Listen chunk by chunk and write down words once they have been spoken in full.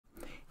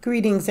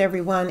Greetings,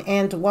 everyone,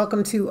 and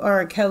welcome to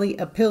R. Kelly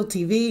Appeal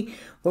TV,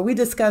 where we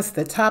discuss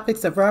the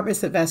topics of Robert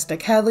Sylvester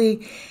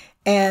Kelly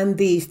and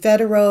the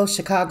federal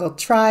Chicago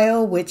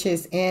trial, which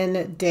is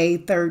in day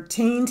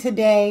 13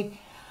 today,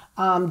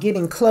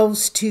 getting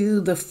close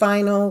to the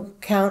final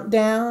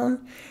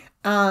countdown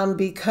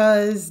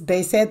because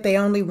they said they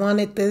only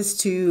wanted this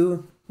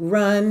to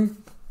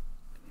run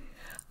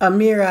a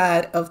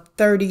myriad of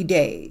 30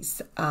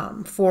 days,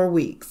 4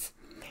 weeks.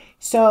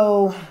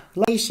 So,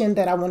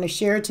 that I want to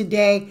share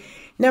today.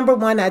 Number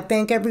one, I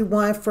thank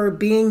everyone for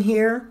being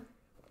here.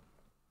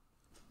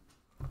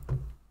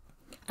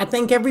 I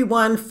thank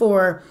everyone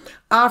for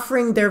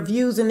offering their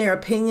views and their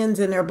opinions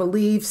and their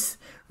beliefs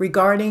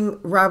regarding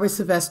Robert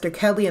Sylvester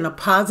Kelly in a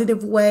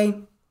positive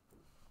way.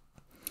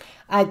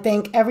 I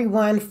thank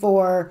everyone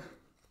for,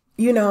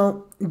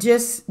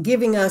 just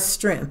giving us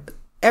strength.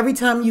 Every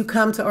time you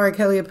come to R.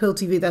 Kelly Appeal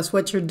TV, that's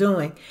what you're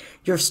doing.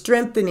 You're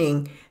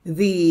strengthening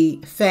the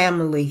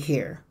family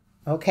here.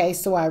 Okay,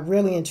 so I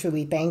really and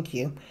truly thank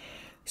you.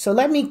 So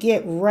let me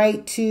get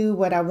right to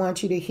what I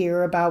want you to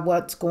hear about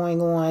what's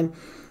going on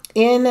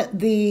in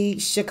the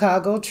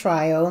Chicago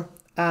trial.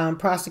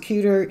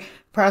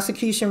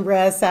 Prosecution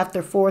rests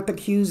after fourth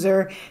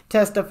accuser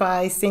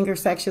testifies singer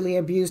sexually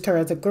abused her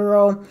as a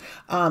girl.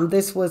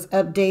 This was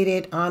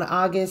updated on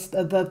August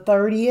the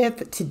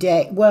 30th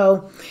today.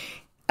 Well,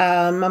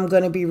 I'm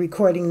going to be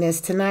recording this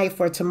tonight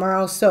for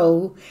tomorrow.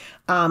 So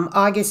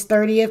August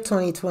 30th,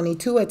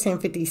 2022 at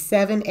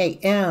 10:57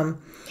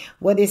 a.m.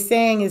 What it's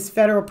saying is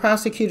federal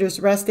prosecutors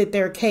rested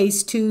their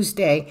case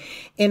Tuesday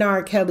in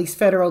R. Kelly's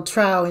federal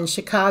trial in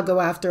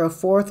Chicago after a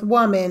fourth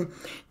woman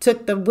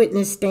took the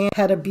witness stand,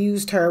 had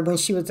abused her when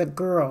she was a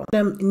girl.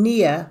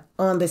 Nia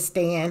on the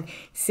stand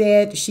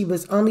said she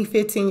was only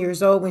 15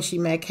 years old when she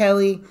met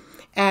Kelly,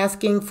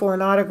 asking for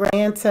an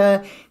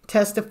autograph.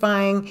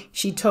 Testifying,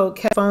 she told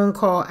Kelly a phone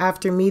call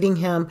after meeting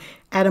him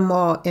at a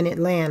mall in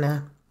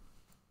Atlanta.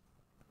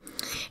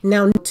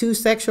 Now, 2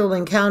 sexual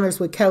encounters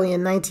with Kelly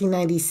in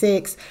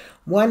 1996,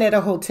 one at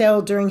a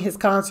hotel during his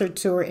concert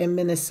tour in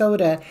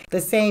Minnesota the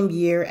same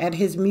year at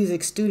his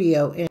music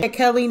studio. And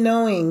Kelly,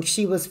 knowing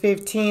she was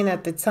 15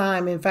 at the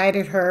time,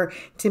 invited her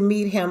to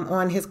meet him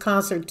on his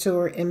concert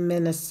tour in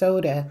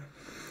Minnesota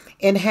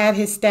and had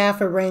his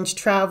staff arrange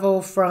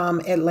travel from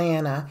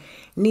Atlanta.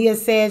 Nia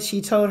said she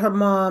told her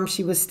mom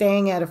she was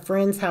staying at a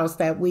friend's house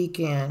that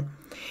weekend.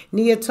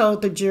 Nia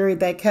told the jury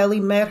that Kelly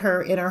met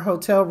her in her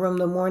hotel room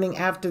the morning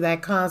after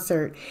that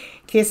concert,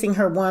 kissing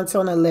her once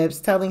on the lips,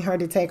 telling her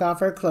to take off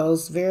her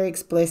clothes, very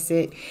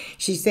explicit.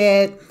 She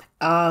said,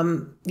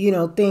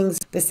 things.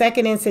 The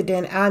second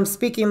incident, I'm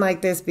speaking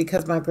like this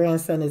because my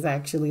grandson is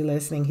actually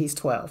listening. He's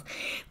 12.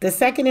 The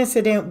second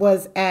incident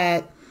was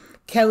at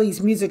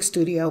Kelly's music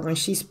studio when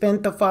she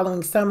spent the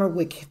following summer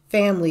with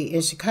family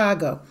in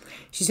Chicago.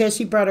 She said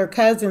she brought her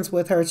cousins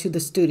with her to the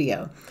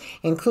studio,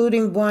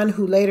 including one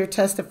who later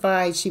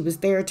testified she was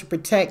there to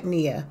protect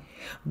Nia.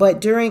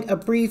 But during a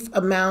brief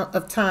amount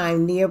of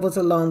time, Nia was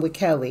alone with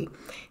Kelly,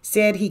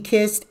 said he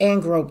kissed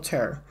and groped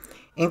her.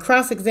 In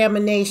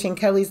cross-examination,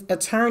 Kelly's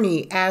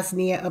attorney asked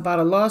Nia about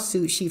a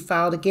lawsuit she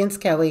filed against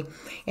Kelly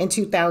in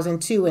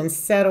 2002 and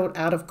settled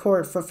out of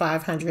court for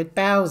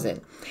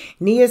 $500,000.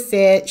 Nia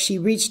said she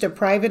reached a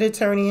private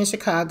attorney in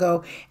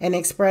Chicago and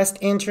expressed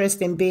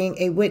interest in being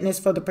a witness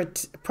for the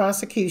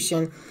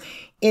prosecution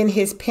in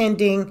his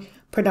pending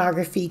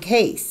pornography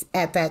case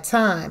at that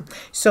time.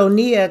 So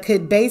Nia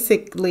could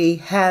basically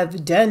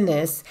have done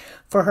this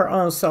for her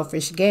own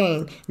selfish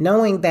gain,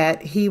 knowing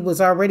that he was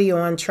already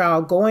on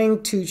trial,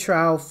 going to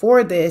trial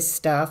for this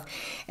stuff.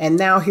 And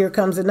now here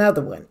comes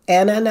another one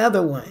and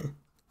another one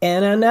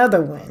and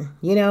another one.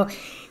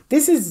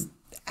 This is,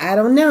 I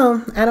don't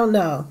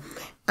know.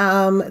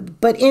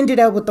 But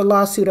ended up with the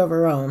lawsuit of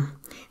her own.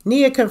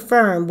 Nia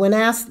confirmed when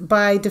asked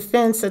by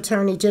defense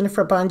attorney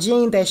Jennifer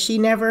Bonjean that she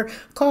never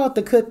called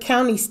the Cook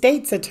County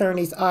State's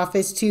Attorney's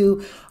Office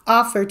to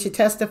offer to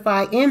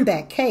testify in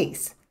that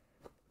case.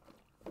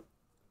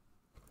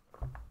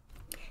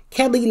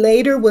 Kelly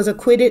later was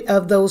acquitted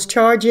of those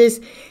charges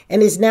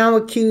and is now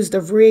accused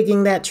of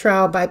rigging that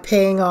trial by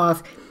paying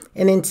off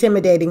and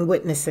intimidating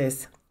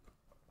witnesses.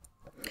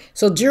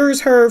 So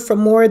jurors heard from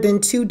more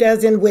than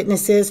 24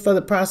 witnesses for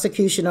the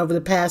prosecution over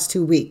the past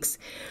 2 weeks.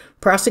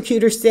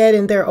 Prosecutors said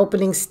in their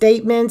opening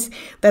statements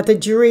that the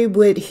jury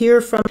would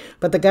hear from,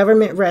 but the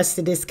government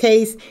rested its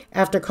case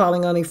after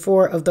calling only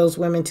 4 of those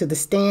women to the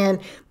stand.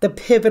 The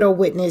pivotal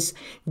witness,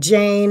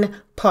 Jane,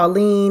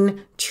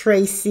 Pauline,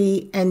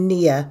 Tracy, and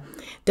Nia,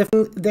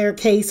 defended their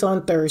case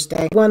on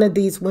Thursday. One of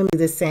these women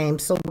the same.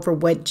 So for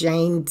what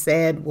Jane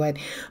said, what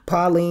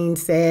Pauline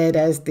said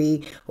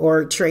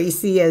or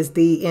Tracy as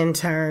the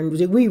intern,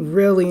 do we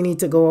really need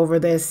to go over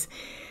this?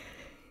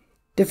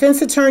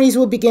 Defense attorneys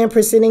will begin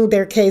presenting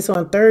their case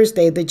on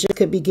Thursday. The judge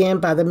could begin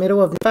by the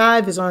middle of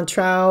 5 is on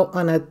trial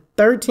on a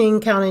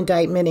 13-count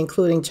indictment,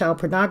 including child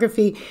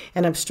pornography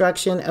and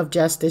obstruction of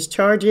justice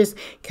charges.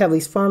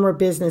 Kelly's former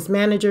business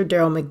manager,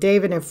 Daryl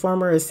McDavid, and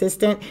former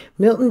assistant,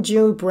 Milton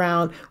June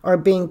Brown, are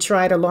being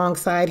tried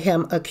alongside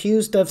him,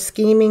 accused of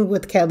scheming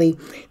with Kelly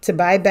to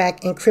buy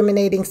back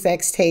incriminating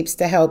sex tapes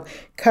to help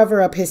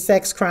cover up his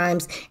sex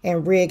crimes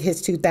and rig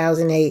his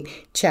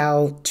 2008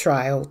 child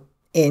trial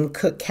in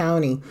Cook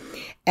County,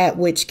 at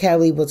which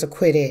Kelly was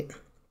acquitted.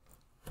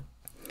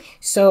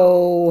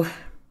 So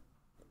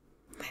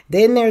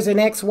then there's an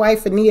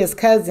ex-wife of Nia's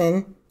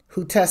cousin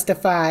who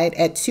testified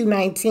at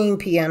 2:19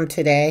 p.m.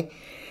 today.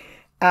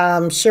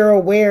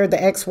 Cheryl Ware,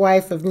 the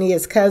ex-wife of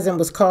Nia's cousin,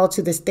 was called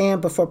to the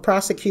stand before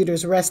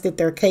prosecutors rested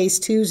their case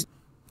Tuesday.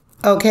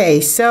 Okay,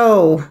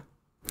 so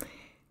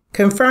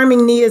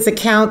confirming Nia's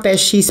account that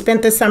she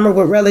spent the summer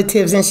with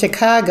relatives in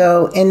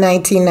Chicago in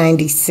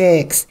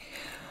 1996.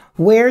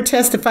 Ware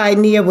testified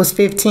Nia was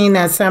 15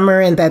 that summer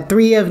and that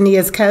 3 of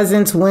Nia's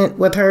cousins went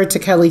with her to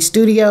Kelly's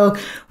studio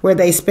where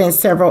they spent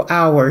several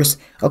hours.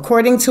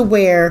 According to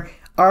Ware,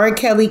 R.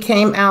 Kelly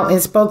came out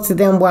and spoke to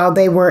them while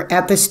they were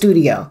at the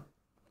studio.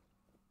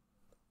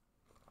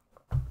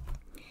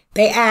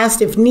 They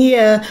asked if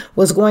Nia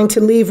was going to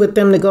leave with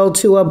them to go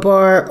to a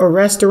bar or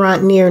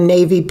restaurant near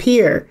Navy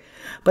Pier,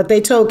 but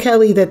they told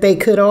Kelly that they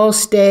could all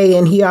stay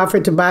and he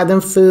offered to buy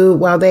them food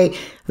while they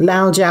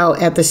lounge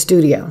out at the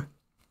studio.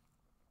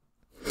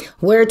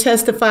 Ware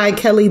testified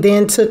Kelly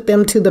then took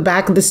them to the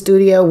back of the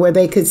studio where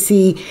they could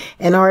see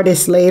an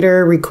artist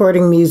later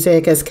recording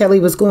music as Kelly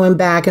was going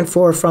back and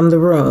forth from the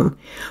room.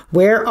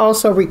 Ware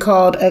also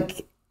recalled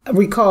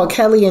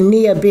Kelly and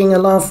Nia being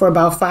alone for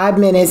about 5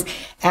 minutes,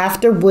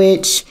 after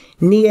which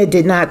Nia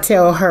did not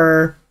tell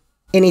her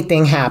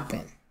anything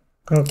happened.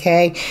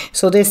 Okay,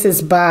 so this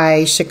is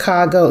by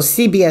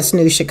CBS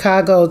News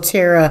Chicago,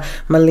 Tara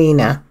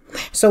Molina.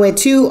 So at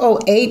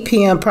 2:08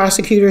 p.m.,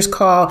 prosecutors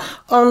call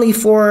only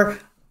 4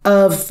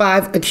 of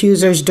 5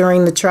 accusers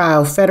during the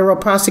trial. Federal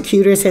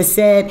prosecutors have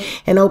said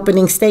in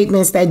opening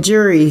statements that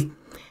jurors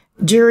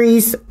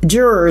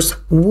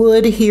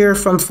would hear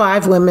from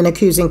 5 women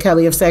accusing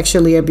Kelly of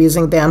sexually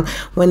abusing them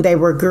when they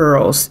were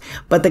girls.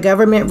 But the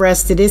government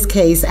rested its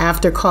case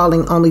after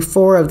calling only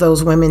 4 of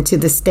those women to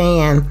the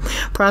stand.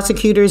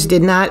 Prosecutors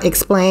did not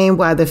explain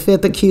why the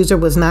 5th accuser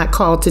was not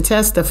called to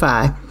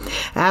testify.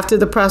 After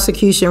the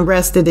prosecution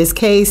rested its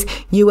case,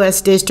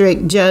 U.S.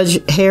 District Judge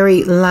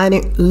Harry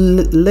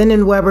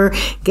Linenweber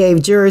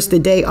gave jurors the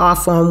day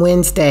off on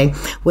Wednesday,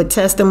 with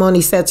testimony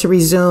set to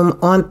resume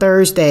on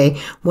Thursday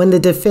when the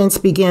defense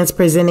begins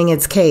presenting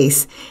its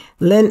case.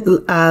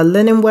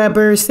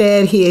 Linenweber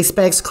said he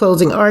expects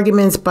closing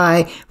arguments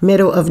by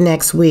middle of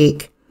next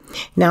week.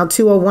 Now,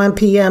 2:01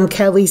 p.m.,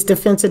 Kelly's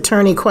defense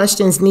attorney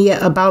questions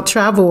Nia about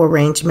travel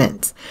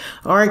arrangements.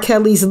 R.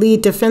 Kelly's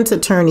lead defense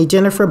attorney,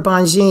 Jennifer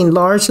Bongine,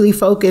 largely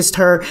focused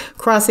her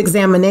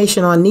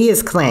cross-examination on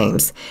Nia's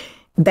claims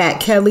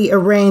that Kelly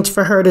arranged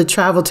for her to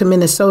travel to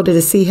Minnesota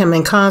to see him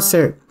in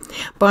concert.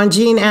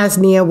 Bongine asked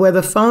Nia where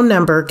the phone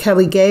number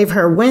Kelly gave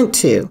her went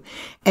to,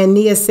 and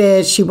Nia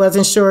said she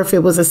wasn't sure if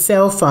it was a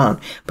cell phone,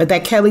 but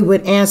that Kelly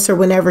would answer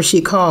whenever she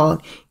called,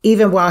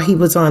 even while he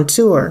was on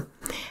tour.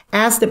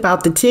 Asked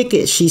about the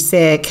tickets, she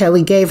said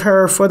Kelly gave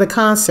her for the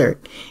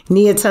concert.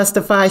 Nia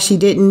testified she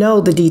didn't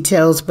know the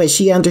details, but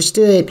she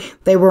understood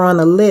they were on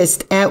a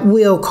list at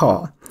will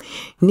call.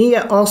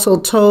 Nia also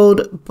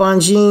told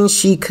Bongine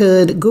she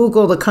could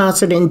Google the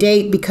concert and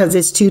date because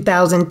it's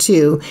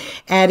 2002,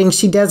 adding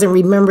she doesn't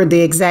remember the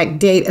exact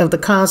date of the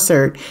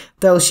concert,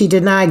 though she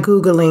denied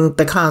Googling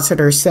the concert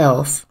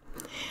herself.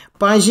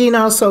 Bongine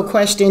also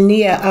questioned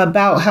Nia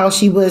about how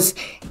she was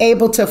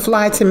able to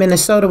fly to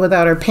Minnesota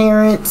without her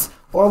parents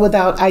or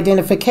without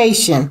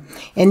identification,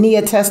 and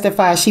Nia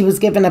testified she was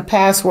given a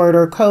password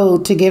or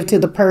code to give to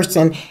the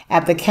person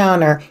at the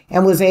counter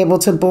and was able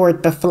to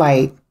board the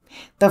flight.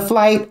 The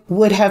flight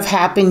would have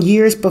happened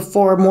years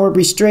before more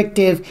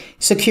restrictive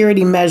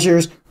security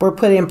measures were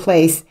put in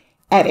place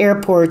at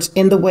airports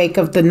in the wake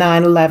of the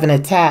 9/11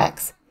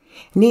 attacks.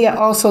 Nia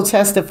also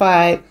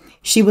testified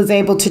she was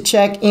able to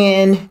check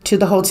in to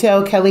the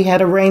hotel Kelly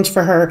had arranged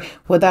for her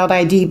without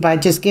ID by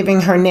just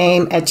giving her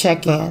name at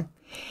check-in.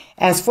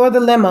 As for the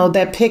limo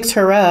that picked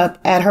her up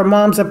at her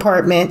mom's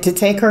apartment to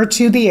take her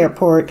to the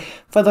airport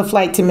for the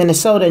flight to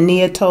Minnesota,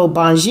 Nia told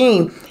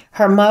Bongine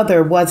her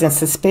mother wasn't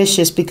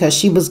suspicious because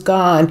she was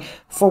gone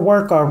for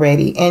work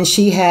already, and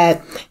she had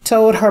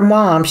told her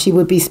mom she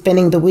would be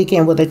spending the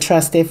weekend with a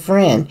trusted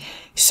friend,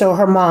 so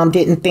her mom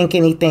didn't think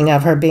anything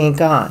of her being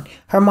gone.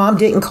 Her mom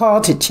didn't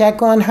call to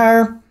check on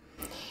her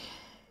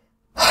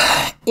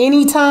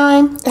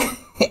anytime.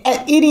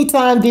 At any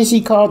time did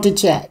she call to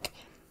check.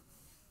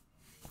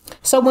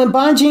 So when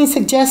Bongine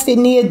suggested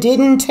Nia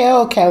didn't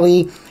tell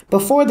Kelly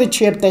before the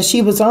trip that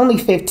she was only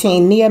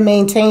 15, Nia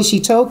maintained she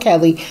told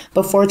Kelly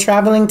before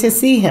traveling to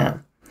see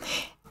him.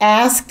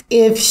 Asked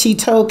if she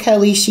told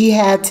Kelly she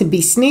had to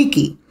be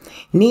sneaky,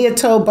 Nia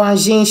told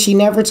Bongine she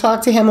never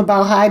talked to him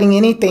about hiding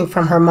anything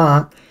from her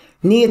mom.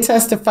 Nia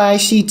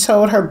testified she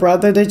told her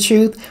brother the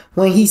truth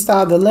when he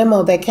saw the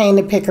limo that came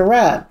to pick her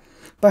up,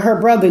 but her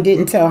brother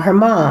didn't tell her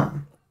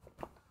mom.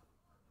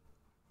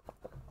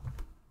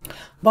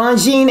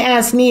 Bonjean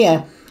asked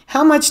Nia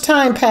how much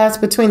time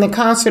passed between the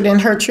concert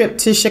and her trip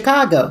to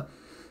Chicago,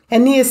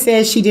 and Nia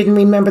said she didn't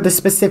remember the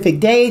specific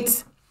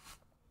dates,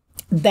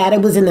 that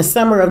it was in the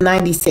summer of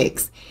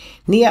 '96.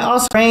 Nia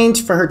also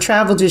arranged for her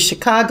travel to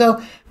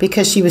Chicago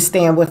because she was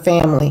staying with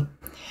family.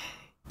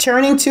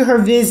 Turning to her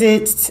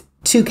visits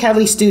to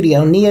Kelly's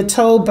studio, Nia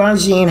told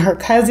Bonjean her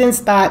cousins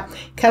thought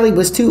Kelly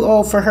was too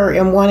old for her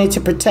and wanted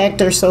to protect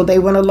her, so they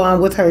went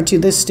along with her to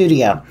the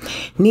studio.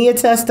 Nia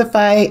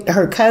testified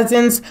her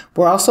cousins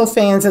were also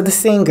fans of the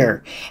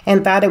singer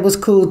and thought it was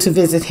cool to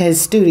visit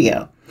his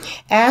studio.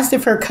 Asked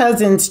if her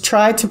cousins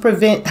tried to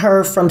prevent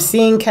her from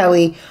seeing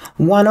Kelly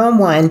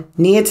one-on-one,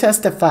 Nia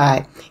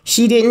testified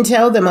she didn't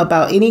tell them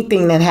about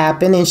anything that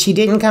happened and she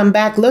didn't come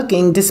back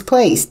looking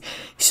displaced,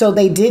 so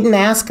they didn't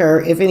ask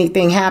her if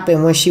anything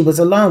happened when she was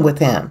alone with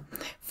him.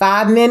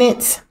 5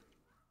 minutes.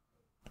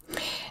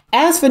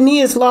 As for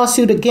Nia's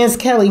lawsuit against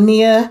Kelly,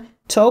 Nia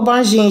told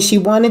Bonjean she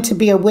wanted to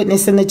be a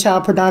witness in the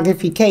child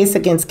pornography case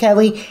against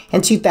Kelly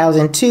in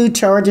 2002,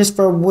 charges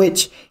for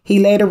which he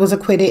later was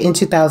acquitted in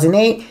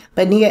 2008.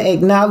 But Nia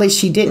acknowledged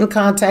she didn't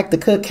contact the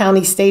Cook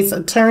County State's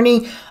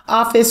Attorney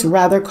Office,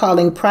 rather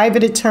calling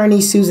private attorney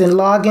Susan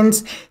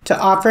Loggins to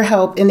offer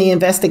help in the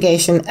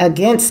investigation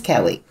against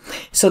Kelly.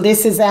 So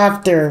this is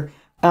after,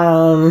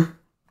 I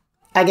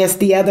guess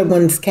the other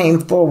ones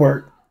came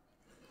forward.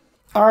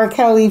 R.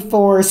 Kelly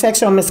for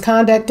sexual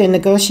misconduct and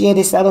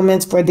negotiated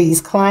settlements for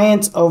these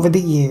clients over the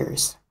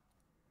years.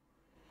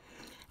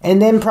 And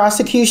then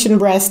prosecution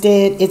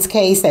rested its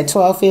case at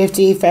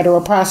 12:50. Federal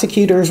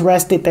prosecutors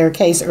rested their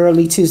case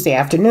early Tuesday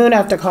afternoon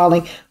after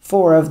calling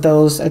 4 of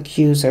those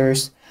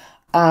accusers.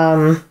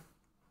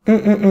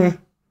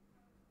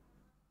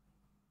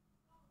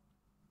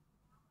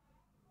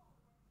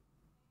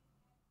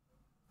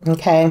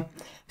 Okay,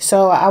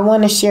 so I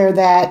want to share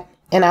that.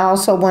 And I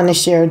also want to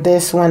share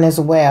this one as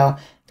well.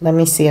 Let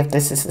me see if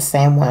this is the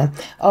same one.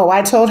 Oh,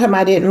 I told him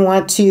I didn't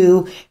want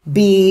to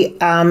be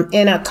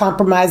in a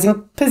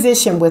compromising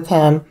position with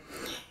him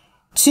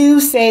to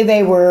say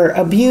they were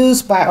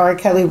abused by R.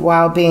 Kelly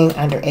while being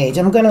underage.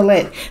 I'm going to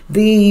let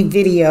the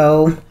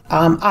video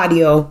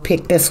audio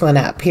pick this one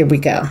up. Here we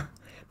go.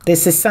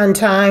 This is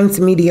Sun-Times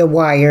Media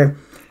Wire,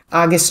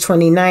 August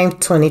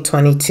 29th,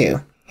 2022.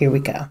 Here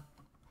we go.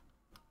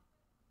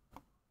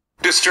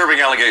 Disturbing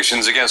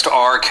allegations against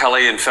R.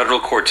 Kelly in federal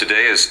court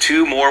today as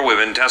 2 more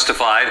women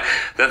testified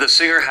that the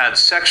singer had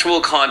sexual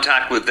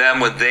contact with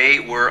them when they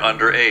were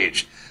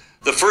underage.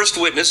 The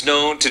first witness,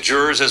 known to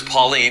jurors as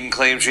Pauline,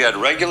 claimed she had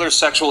regular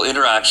sexual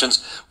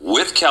interactions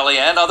with Kelly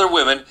and other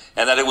women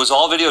and that it was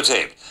all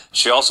videotaped.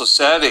 She also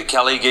said that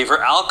Kelly gave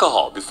her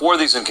alcohol before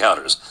these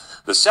encounters.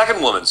 The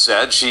second woman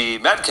said she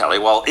met Kelly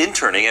while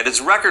interning at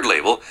his record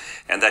label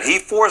and that he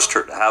forced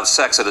her to have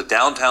sex at a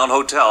downtown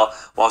hotel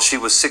while she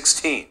was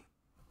 16.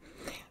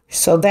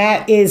 So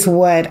that is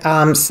what,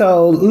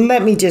 so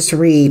let me just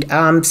read,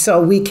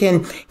 so we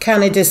can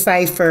kind of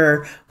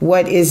decipher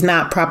what is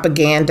not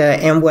propaganda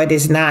and what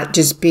is not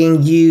just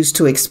being used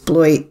to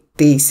exploit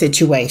the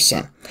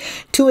situation.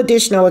 2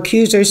 additional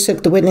accusers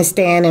took the witness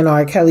stand in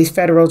R. Kelly's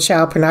federal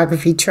child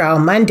pornography trial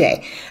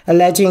Monday,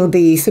 alleging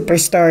the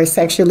superstar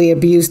sexually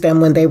abused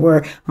them when they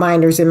were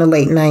minors in the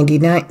late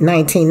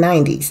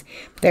 1990s.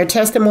 Their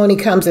testimony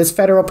comes as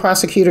federal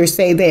prosecutors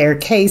say their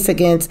case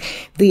against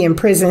the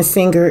imprisoned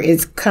singer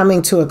is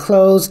coming to a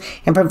close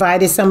and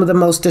provided some of the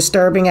most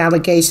disturbing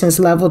allegations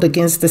leveled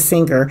against the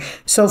singer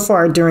so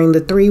far during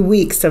the 3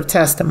 weeks of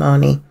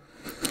testimony.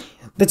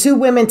 The 2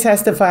 women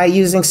testify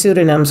using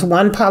pseudonyms.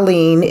 One,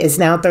 Pauline, is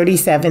now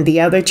 37.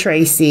 The other,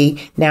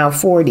 Tracy, now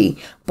 40.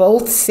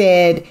 Both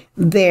said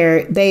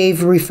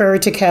they've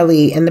referred to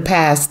Kelly in the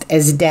past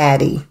as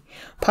Daddy.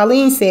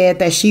 Pauline said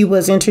that she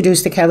was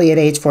introduced to Kelly at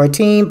age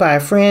 14 by a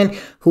friend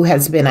who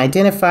has been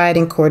identified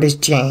in court as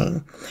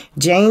Jane.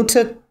 Jane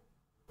took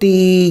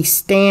the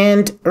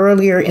stand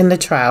earlier in the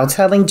trial,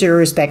 telling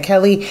jurors that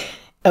Kelly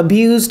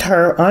abused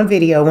her on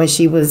video when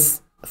she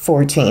was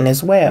 14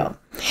 as well.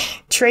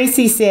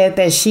 Tracy said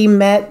that she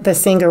met the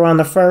singer on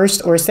the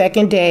first or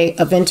second day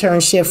of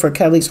internship for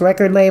Kelly's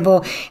record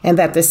label and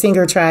that the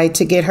singer tried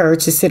to get her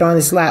to sit on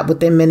his lap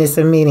within minutes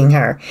of meeting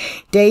her.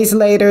 Days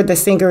later, the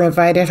singer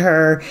invited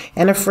her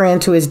and a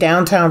friend to his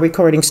downtown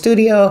recording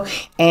studio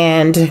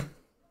and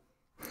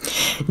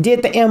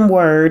did the M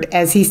word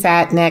as he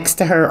sat next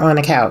to her on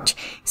a couch.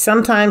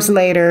 Sometimes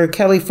later,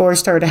 Kelly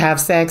forced her to have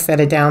sex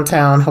at a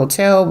downtown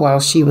hotel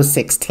while she was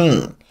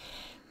 16.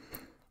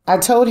 I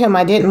told him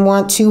I didn't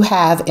want to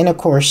have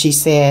intercourse, she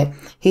said.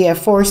 He had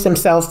forced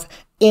himself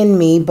in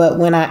me, but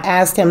when I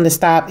asked him to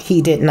stop,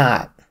 he did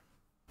not.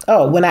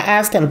 Oh, when I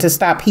asked him to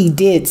stop, he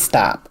did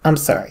stop. I'm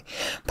sorry.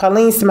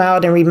 Pauline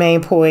smiled and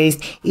remained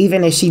poised,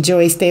 even as she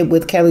joisted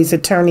with Kelly's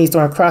attorneys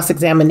on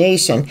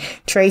cross-examination.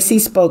 Tracy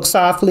spoke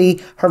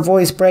softly, her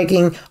voice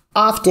breaking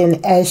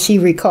often as she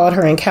recalled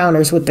her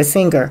encounters with the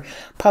singer.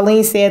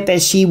 Pauline said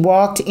that she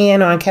walked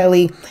in on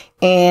Kelly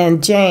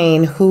and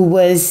Jane, who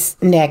was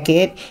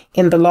naked,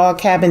 in the log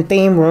cabin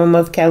theme room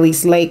of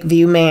Kelly's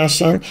Lakeview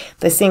mansion.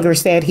 The singer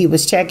said he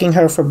was checking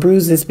her for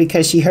bruises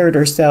because she hurt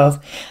herself.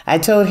 I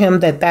told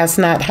him that that's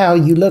not how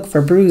you look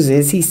for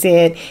bruises. He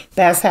said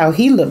that's how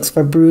he looks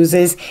for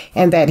bruises,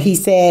 and that he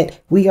said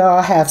we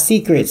all have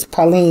secrets,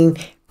 Pauline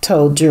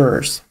told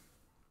jurors.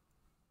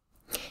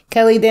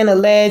 Kelly then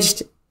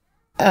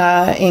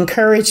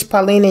encouraged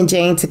Pauline and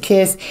Jane to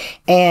kiss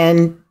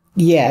and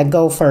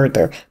go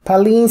further.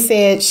 Pauline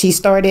said she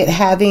started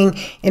having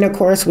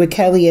intercourse with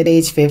Kelly at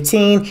age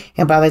 15,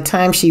 and by the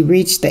time she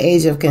reached the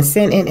age of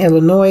consent in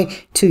Illinois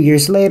 2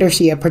 years later,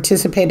 she had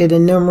participated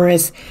in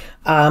numerous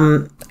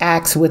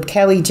acts with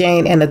Kelly,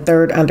 Jane, and a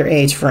third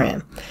underage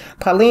friend.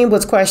 Pauline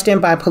was questioned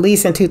by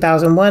police in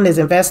 2001 as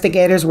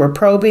investigators were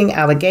probing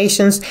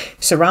allegations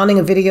surrounding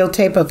a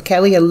videotape of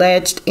Kelly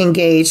alleged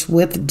engaged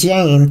with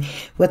Jane.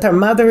 With her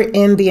mother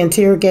in the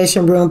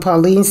interrogation room,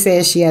 Pauline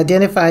says she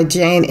identified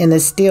Jane in a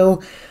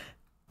still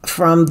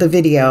from the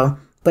video,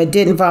 but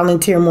didn't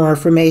volunteer more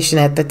information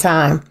at the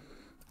time.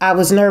 I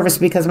was nervous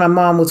because my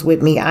mom was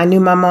with me. I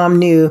knew my mom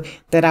knew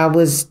that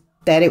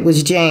it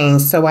was Jane,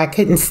 so I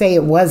couldn't say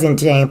it wasn't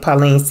Jane,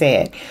 Pauline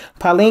said.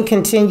 Pauline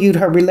continued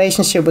her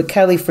relationship with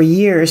Kelly for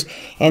years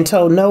and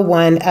told no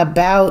one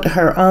about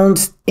her own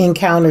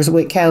encounters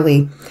with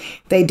Kelly.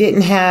 They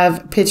didn't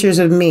have pictures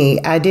of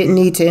me. I didn't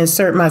need to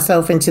insert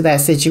myself into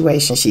that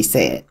situation, she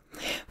said.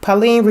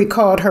 Pauline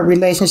recalled her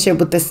relationship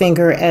with the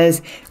singer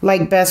as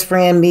like best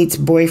friend meets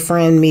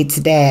boyfriend meets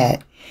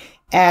dad.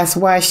 Asked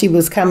why she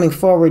was coming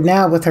forward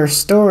now with her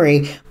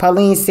story,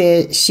 Pauline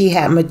said she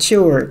had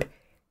matured.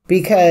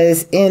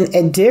 Because in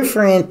a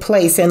different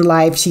place in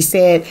life, she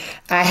said,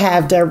 I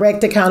have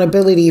direct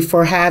accountability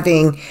for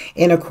having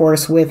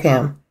intercourse with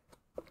him.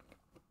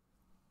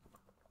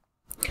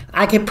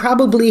 I could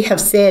probably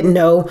have said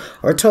no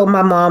or told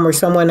my mom or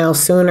someone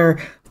else sooner,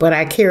 but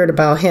I cared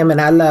about him and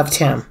I loved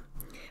him.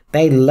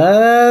 They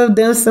loved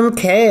them some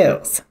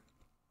cows.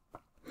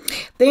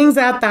 Things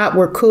I thought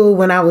were cool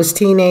when I was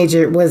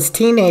teenager.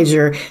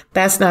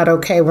 That's not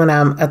okay when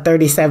I'm a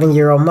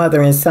 37-year-old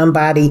mother and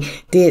somebody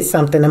did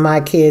something to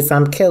my kids.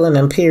 I'm killing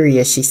them,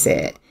 period, she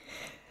said.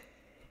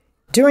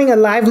 During a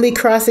lively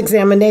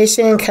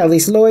cross-examination,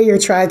 Kelly's lawyer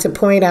tried to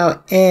point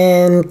out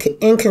an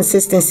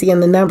inconsistency in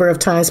the number of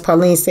times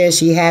Pauline said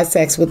she had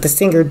sex with the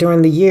singer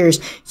during the years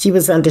she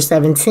was under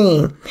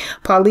 17.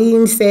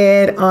 Pauline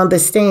said on the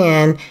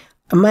stand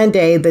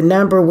Monday, the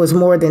number was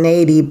more than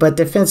 80, but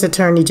defense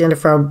attorney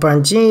Jennifer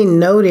Bungine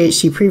noted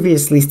she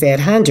previously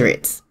said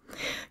hundreds.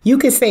 You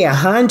could say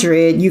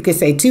 100, you could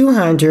say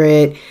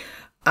 200,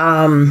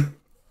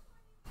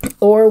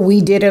 or we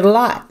did it a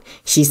lot,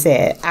 she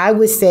said. I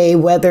would say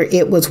whether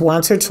it was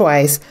once or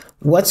twice,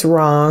 what's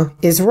wrong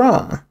is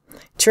wrong.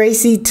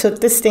 Tracey took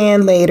the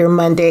stand later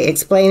Monday,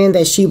 explaining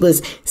that she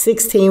was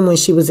 16 when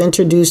she was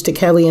introduced to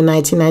Kelly in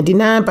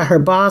 1999 by her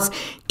boss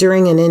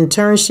during an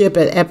internship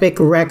at Epic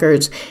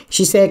Records.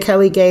 She said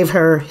Kelly gave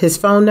her his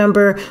phone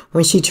number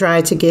when she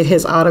tried to get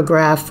his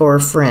autograph for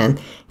a friend.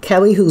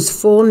 Kelly, whose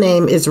full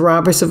name is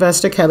Robert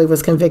Sylvester Kelly,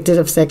 was convicted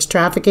of sex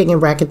trafficking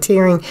and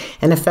racketeering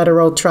in a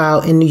federal trial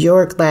in New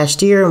York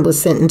last year and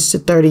was sentenced to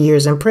 30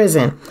 years in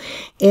prison.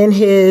 In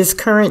his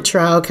current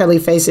trial, Kelly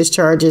faces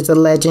charges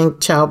alleging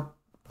child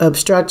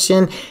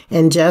obstruction,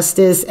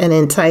 injustice, and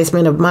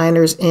enticement of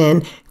minors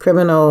in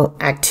criminal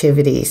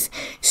activities.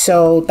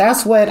 So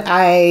that's what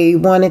I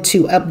wanted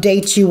to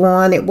update you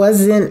on. It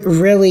wasn't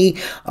really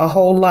a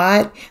whole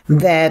lot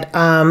that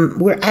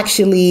we're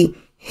actually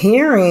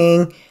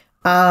hearing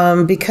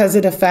because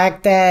of the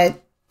fact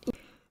that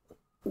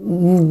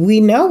we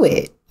know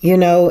it,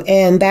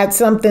 and that's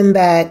something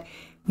that,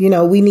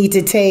 we need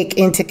to take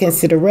into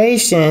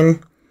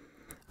consideration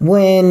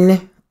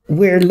when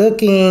we're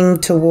looking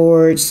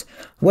towards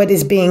what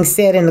is being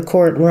said in the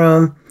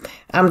courtroom.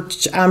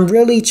 I'm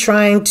really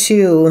trying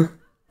to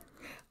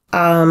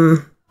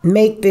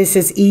make this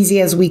as easy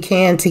as we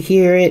can to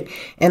hear it.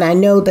 And I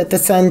know that the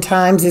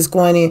Sun-Times is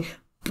going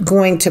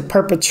to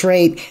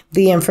perpetrate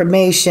the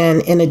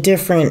information in a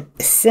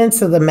different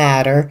sense of the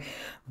matter.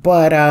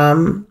 But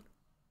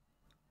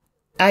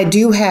I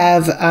do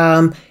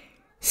have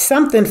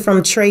something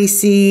from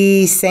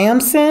Tracy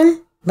Sampson.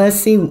 Let's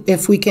see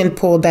if we can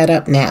pull that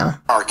up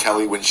now. R.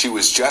 Kelly when she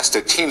was just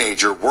a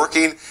teenager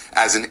working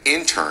as an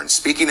intern.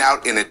 Speaking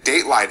out in a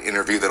Dateline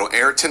interview that'll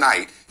air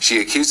tonight, she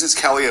accuses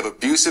Kelly of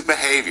abusive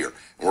behavior.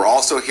 We're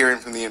also hearing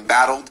from the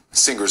embattled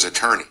singer's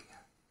attorney.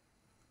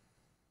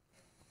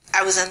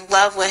 I was in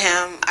love with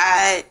him.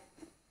 I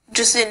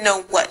just didn't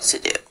know what to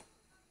do.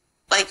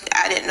 I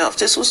didn't know if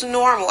this was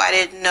normal. I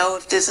didn't know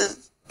if this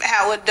is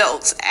how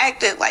adults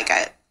acted.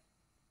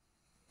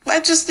 I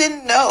just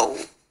didn't know.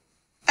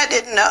 I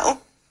didn't know.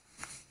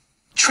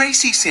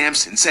 Tracy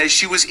Sampson says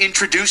she was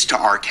introduced to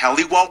R.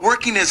 Kelly while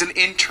working as an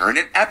intern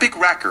at Epic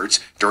Records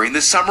during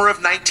the summer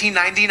of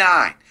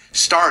 1999,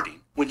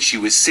 starting when she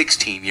was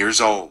 16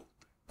 years old.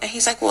 And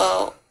he's like,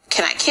 well,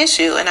 can I kiss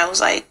you? And I was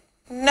like,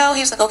 no.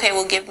 He's like, okay,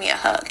 well, give me a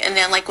hug. And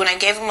then, like, when I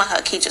gave him a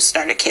hug, he just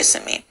started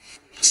kissing me.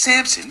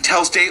 Sampson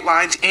tells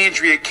Dateline's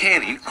Andrea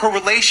Canning her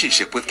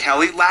relationship with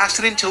Kelly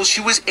lasted until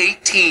she was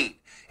 18.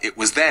 It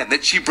was then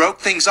that she broke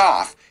things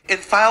off and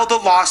filed a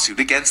lawsuit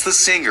against the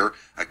singer,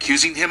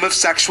 accusing him of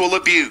sexual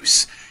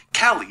abuse.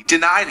 Kelly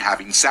denied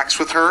having sex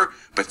with her,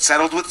 but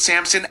settled with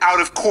Sampson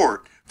out of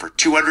court for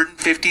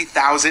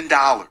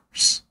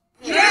 $250,000.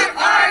 Get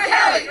R.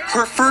 Kelly!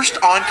 Her first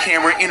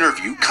on-camera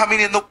interview coming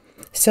in the...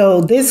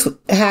 So this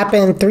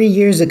happened 3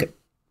 years ago.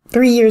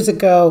 3 years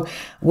ago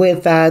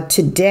with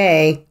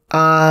Today.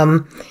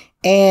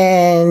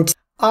 And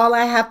all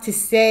I have to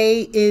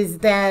say is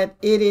that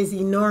it is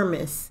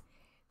enormous.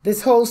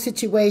 This whole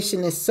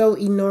situation is so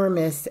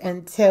enormous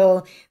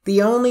until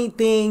the only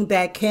thing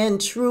that can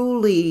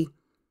truly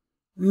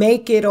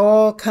make it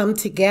all come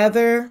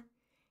together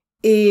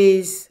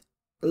is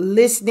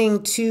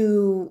listening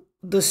to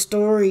the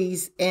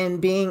stories and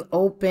being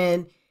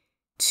open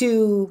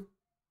to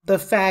the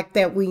fact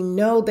that we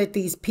know that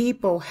these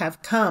people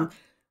have come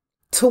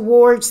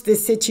towards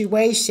this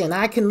situation.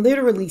 I can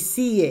literally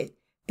see it.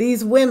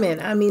 These women,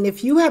 I mean,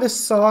 if you had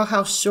saw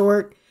how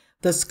short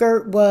the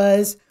skirt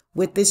was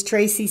with this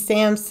Tracey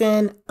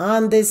Sampson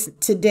on this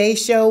Today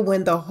show,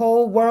 when the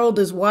whole world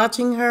is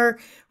watching her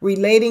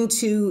relating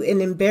to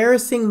an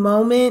embarrassing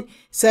moment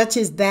such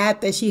as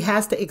that she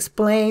has to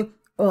explain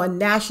on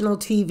national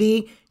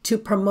TV to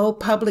promote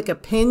public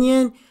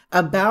opinion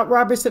about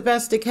Robert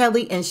Sylvester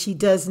Kelly, and she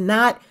does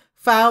not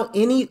file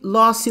any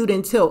lawsuit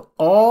until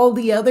all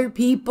the other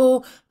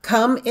people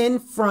come in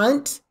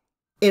front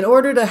in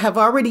order to have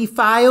already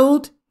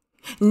filed.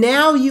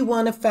 Now you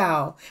want to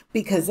file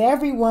because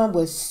everyone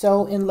was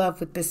so in love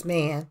with this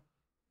man.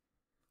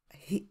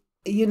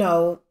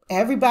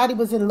 Everybody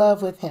was in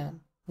love with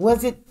him.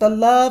 Was it the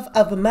love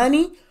of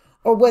money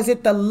or was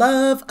it the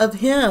love of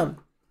him?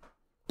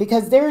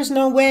 Because there's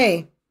no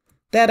way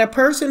that a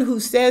person who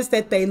says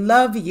that they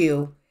love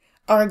you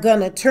are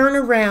going to turn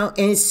around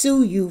and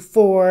sue you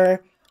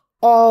for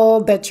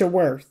all that you're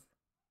worth.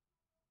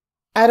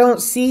 I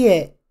don't see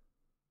it.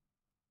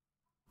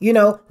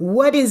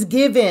 What is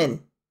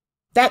given?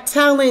 That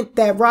talent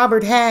that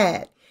Robert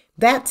had,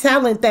 that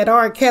talent that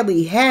R.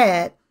 Kelly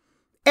had,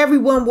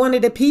 everyone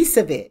wanted a piece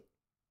of it.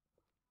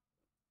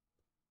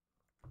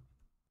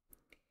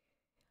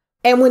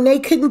 And when they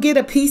couldn't get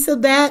a piece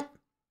of that,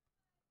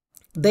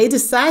 they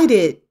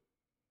decided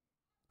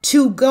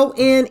to go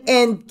in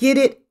and get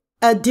it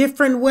a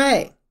different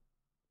way.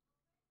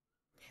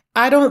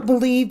 I don't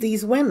believe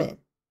these women.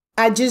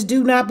 I just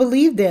do not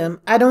believe them.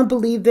 I don't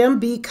believe them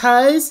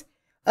because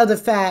of the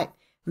fact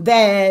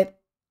that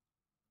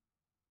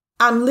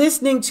I'm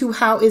listening to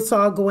how it's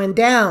all going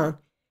down.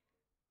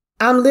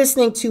 I'm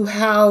listening to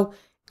how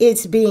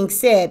it's being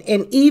said.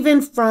 And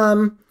even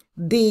from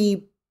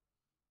the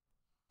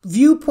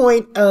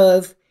viewpoint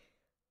of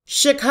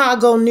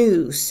Chicago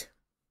news,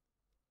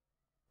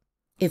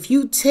 if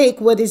you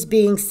take what is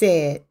being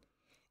said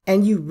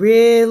and you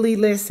really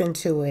listen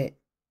to it,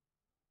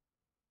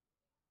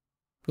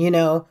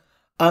 $1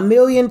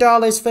 million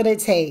for the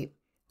tape,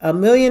 $1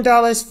 million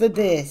for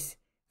this,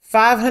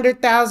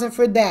 500,000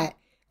 for that.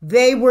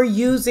 They were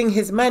using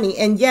his money.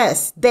 And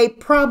yes, they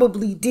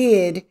probably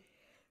did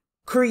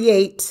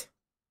create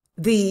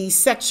the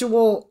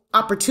sexual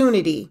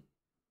opportunity.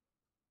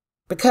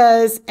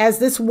 Because as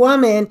this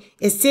woman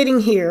is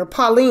sitting here,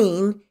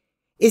 Pauline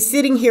is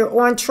sitting here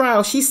on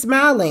trial, she's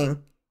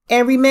smiling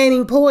and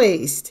remaining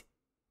poised.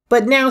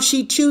 But now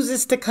she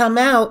chooses to come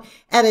out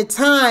at a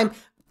time,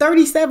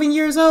 37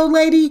 years old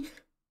lady,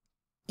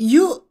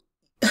 you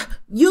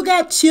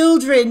got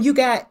children, you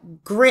got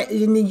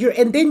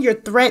and then you're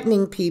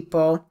threatening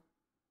people,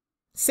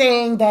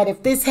 saying that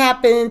if this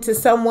happened to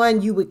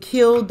someone, you would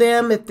kill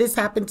them. If this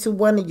happened to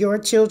one of your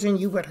children,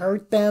 you would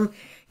hurt them.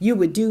 You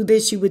would do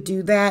this, you would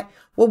do that.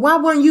 Well, why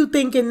weren't you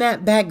thinking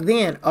that back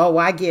then? Oh,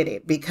 I get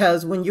it.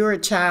 Because when you're a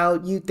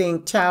child, you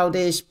think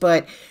childish,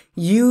 but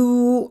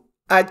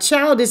a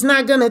child is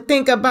not going to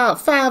think about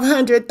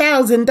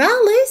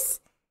 $500,000.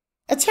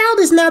 A child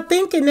is not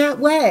thinking that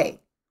way.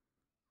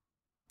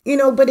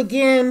 But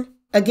again,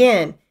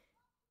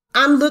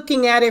 I'm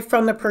looking at it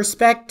from the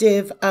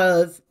perspective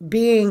of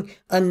being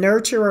a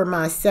nurturer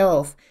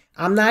myself.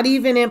 I'm not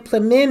even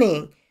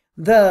implementing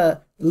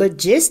the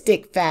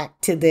logistic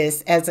fact to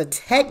this as a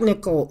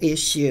technical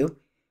issue,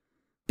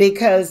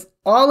 because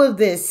all of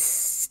this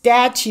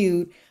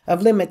statute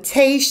of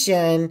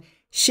limitation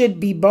should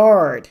be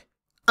barred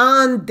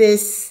on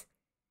this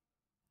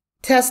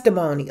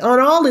testimony, on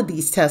all of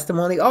these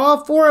testimony,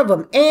 all four of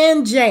them,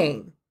 and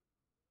Jane.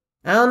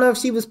 I don't know if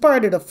she was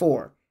part of the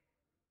four,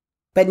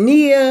 but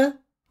Nia,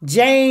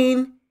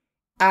 Jane,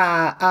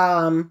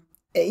 and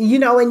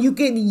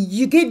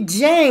you get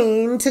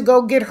Jane to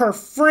go get her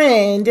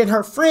friend, and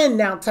her friend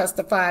now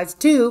testifies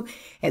too.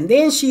 And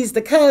then she's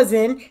the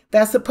cousin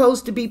that's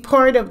supposed to be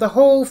part of the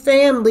whole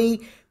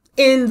family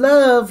in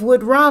love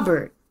with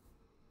Robert,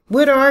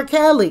 with R.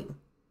 Kelly.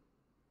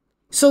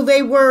 So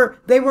they were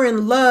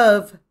in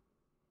love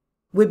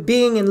with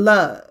being in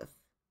love.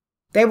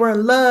 They were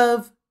in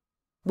love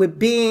with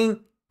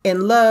being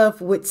in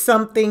love with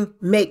something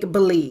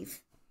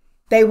make-believe.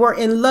 They were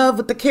in love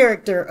with the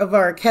character of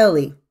R.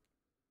 Kelly.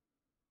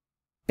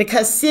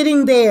 Because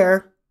sitting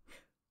there,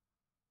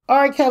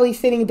 R. Kelly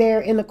sitting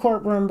there in the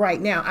courtroom right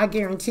now, I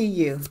guarantee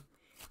you,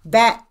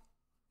 that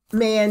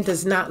man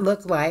does not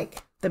look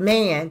like the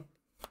man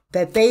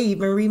that they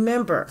even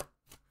remember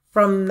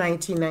from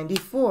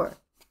 1994.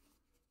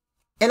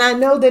 And I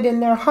know that in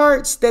their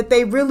hearts that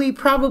they really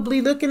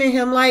probably looking at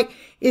him like,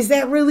 is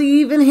that really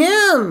even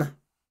him?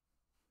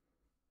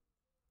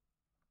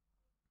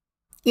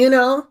 You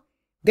know,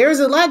 there's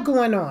a lot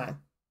going on.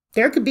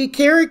 There could be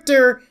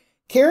people,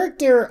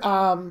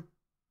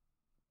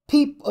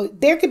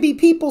 there could be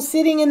people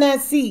sitting in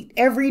that seat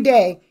every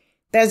day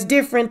that's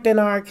different than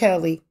R.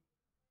 Kelly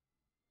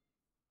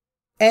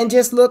and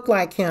just look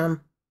like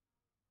him.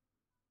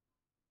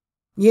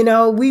 You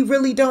know, we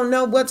really don't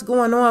know what's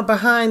going on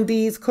behind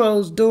these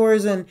closed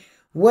doors and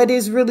what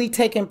is really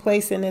taking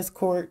place in this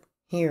court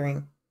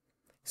hearing.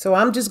 So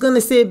I'm just going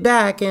to sit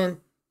back and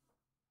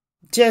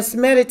just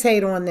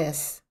meditate on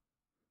this.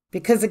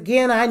 Because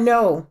again, I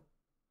know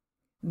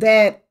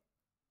that,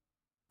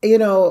 you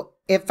know,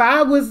 if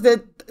I was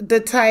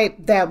the type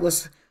that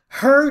was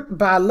hurt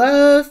by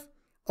love,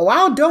 oh,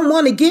 I don't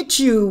want to get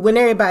you when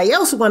everybody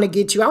else want to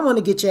get you. I want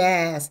to get your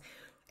ass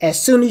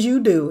as soon as you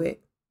do it.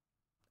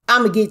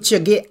 I'm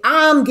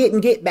getting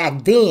get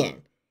back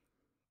then.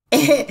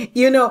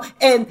 You know,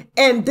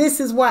 and this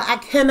is why I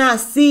cannot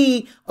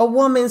see a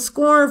woman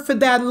scorned for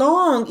that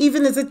long.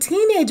 Even as a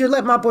teenager,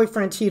 let my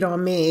boyfriend cheat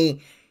on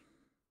me.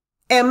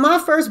 And my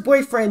first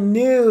boyfriend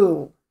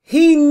knew.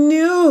 He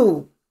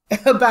knew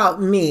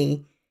about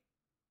me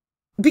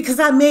because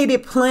I made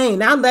it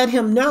plain. I let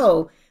him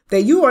know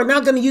that you are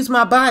not going to use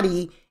my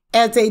body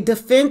as a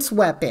defense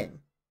weapon.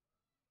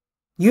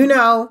 You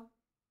know,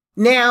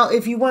 now,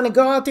 if you want to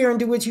go out there and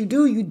do what you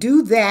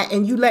do that,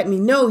 and you let me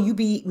know, you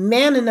be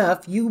man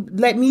enough, you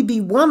let me be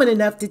woman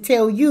enough to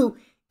tell you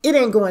it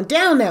ain't going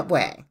down that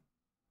way.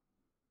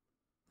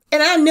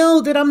 And I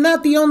know that I'm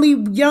not the only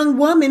young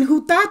woman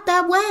who thought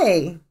that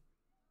way.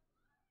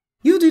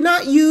 You do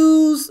not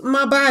use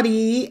my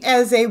body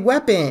as a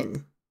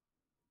weapon.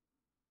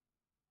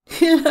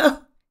 You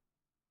know?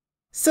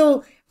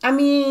 So, I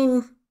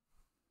mean,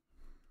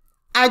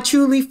 I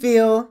truly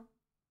feel,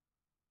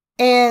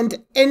 and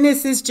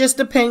this is just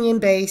opinion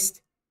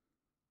based,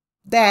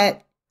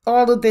 that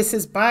all of this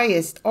is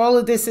biased. All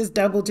of this is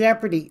double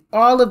jeopardy.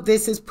 All of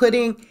this is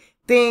putting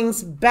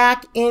things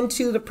back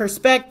into the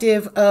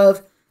perspective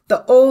of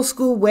the old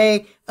school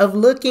way of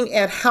looking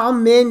at how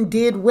men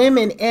did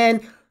women. And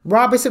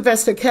Robert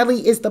Sylvester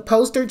Kelly is the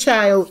poster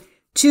child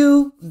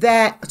to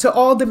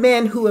all the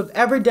men who have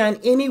ever done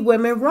any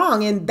women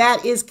wrong. And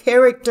that is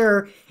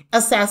character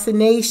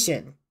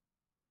assassination.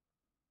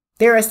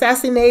 They're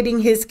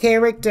assassinating his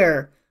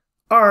character,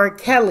 R.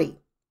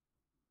 Kelly,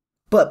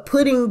 but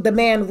putting the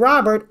man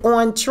Robert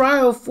on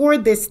trial for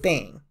this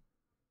thing.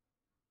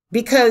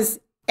 Because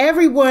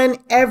everyone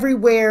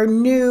everywhere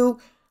knew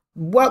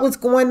what was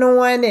going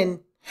on and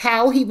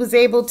how he was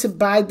able to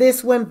buy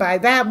this one, buy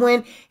that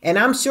one. And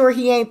I'm sure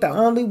he ain't the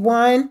only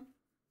one.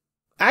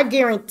 I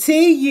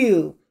guarantee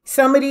you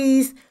some of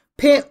these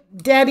Pimp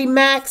Daddy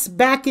Macs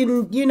back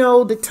in, you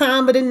know, the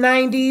time of the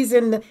 90s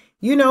and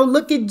you know,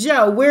 look at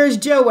Joe. Where's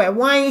Joe at?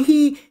 Why ain't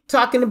he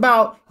talking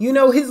about, you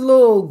know, his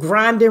little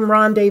grinding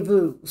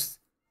rendezvous?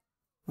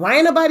 Why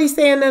ain't nobody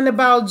saying nothing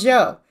about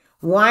Joe?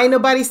 Why ain't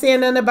nobody saying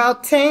nothing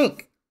about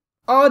Tank?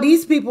 All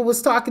these people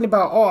was talking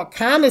about all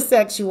kind of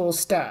sexual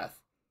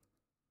stuff.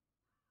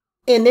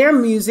 In their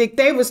music,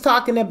 they was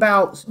talking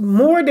about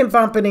more than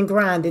bumping and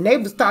grinding. They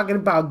was talking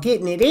about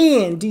getting it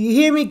in. Do you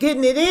hear me?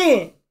 Getting it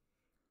in.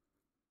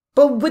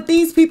 But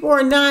these people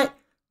are not,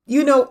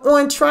 you know,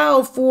 on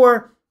trial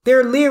for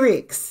their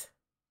lyrics.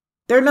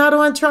 They're not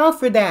on trial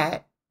for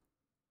that.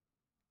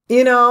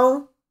 You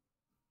know?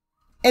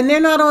 And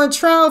they're not on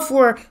trial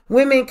for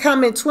women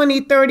coming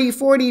 20, 30,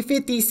 40,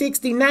 50,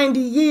 60, 90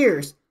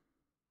 years.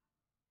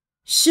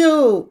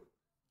 Shoot.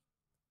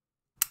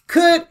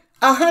 Could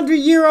a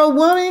 100-year-old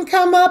woman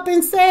come up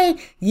and say,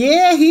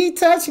 yeah, he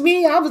touched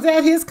me. I was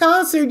at his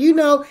concert. You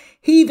know,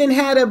 he even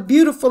had a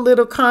beautiful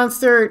little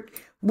concert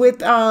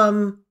with,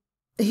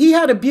 he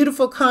had a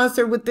beautiful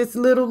concert with this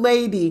little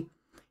lady.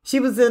 She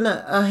was in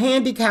a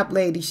handicapped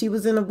lady. She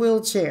was in a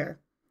wheelchair.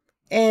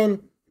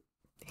 And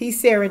he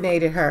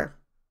serenaded her.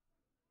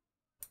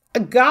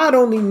 God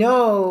only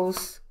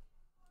knows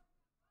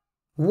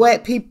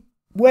what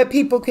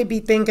people could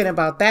be thinking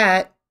about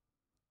that.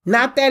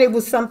 Not that it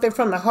was something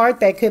from the heart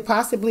that could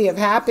possibly have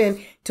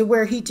happened to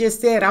where he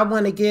just said, I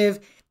want to give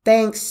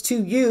thanks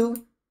to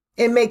you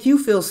and make you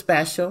feel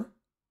special.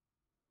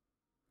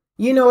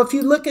 You know, if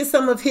you look at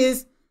some of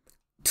his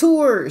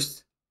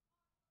tours,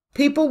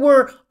 people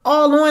were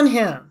all on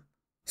him.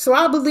 So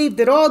I believe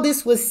that all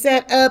this was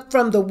set up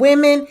from the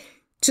women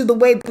to the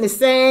way the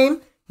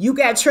same. You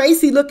got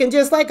Tracy looking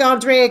just like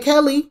Andrea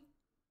Kelly.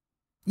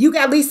 You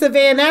got Lisa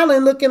Van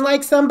Allen looking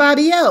like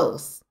somebody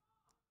else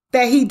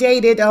that he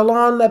dated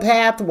along the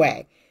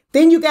pathway.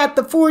 Then you got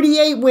the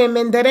 48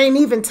 women that ain't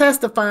even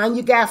testifying.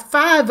 You got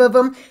 5 of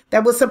them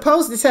that was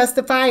supposed to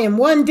testify and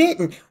 1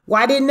 didn't.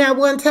 Why didn't that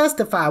 1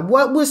 testify?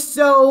 What was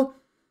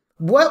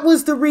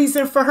the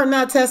reason for her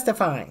not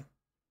testifying?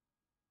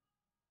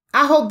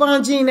 I hope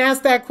Bonjean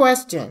asked that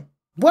question.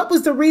 What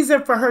was the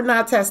reason for her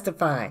not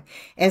testifying?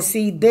 And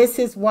see, this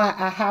is why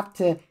I have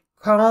to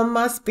calm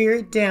my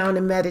spirit down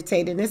and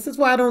meditate. And this is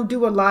why I don't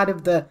do a lot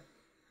of the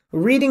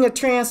reading of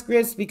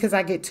transcripts, because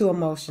I get too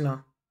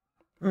emotional.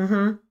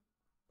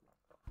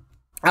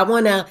 I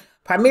want to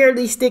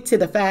primarily stick to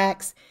the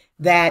facts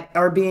that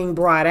are being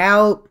brought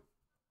out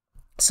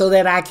so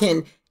that I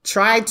can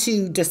try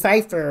to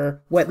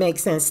decipher what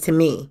makes sense to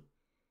me.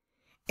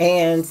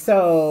 And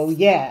so,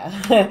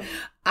 yeah,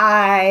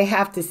 I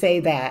have to say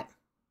that.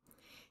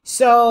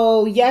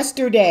 So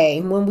yesterday,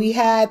 when we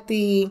had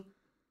the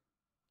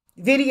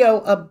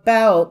video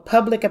about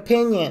public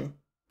opinion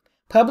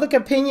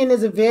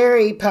is a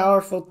very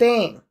powerful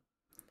thing.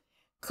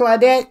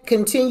 Claudette,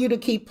 continue to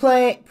keep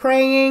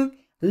praying.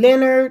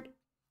 Leonard,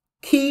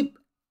 keep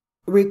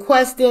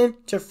requesting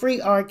to free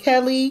R.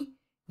 Kelly.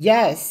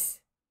 Yes.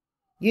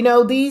 You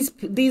know, these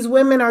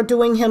women are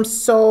doing him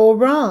so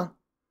wrong.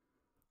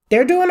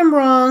 They're doing him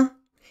wrong.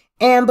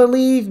 And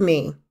believe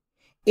me,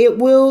 it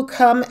will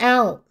come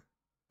out.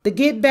 The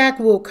get back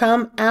will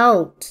come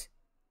out.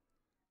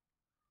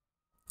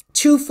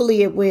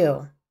 Truthfully, it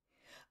will.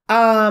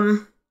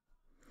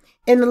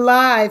 In the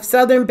live,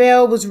 Southern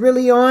Belle was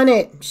really on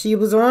it. She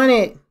was on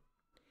it.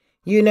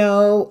 You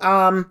know,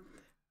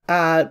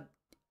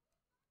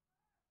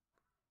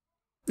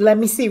 let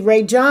me see.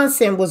 Ray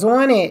Johnson was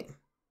on it.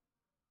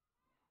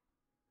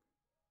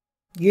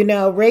 You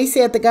know, Ray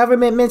said the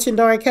government mentioned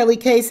R. Kelly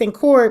case in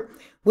court,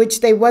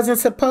 which they wasn't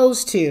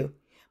supposed to,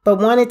 but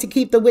wanted to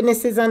keep the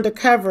witnesses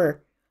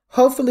undercover.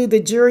 Hopefully the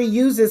jury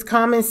uses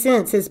common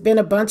sense. It's been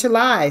a bunch of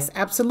lies.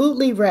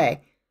 Absolutely,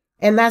 Ray.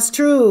 And that's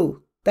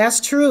true. That's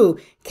true.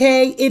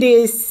 Kay, it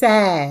is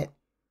sad.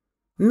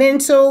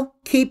 Mental,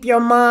 keep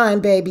your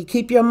mind, baby.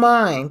 Keep your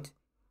mind.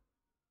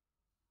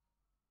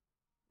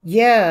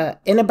 Yeah,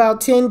 in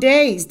about 10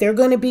 days, they're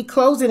going to be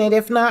closing it,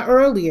 if not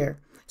earlier.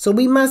 So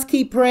we must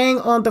keep praying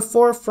on the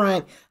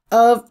forefront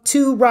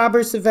to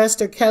Robert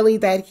Sylvester Kelly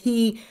that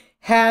he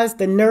has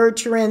the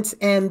nurturance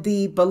and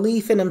the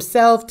belief in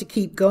himself to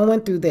keep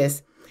going through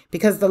this.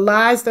 Because the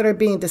lies that are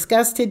being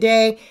discussed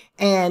today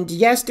and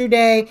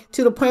yesterday,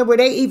 to the point where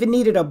they even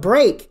needed a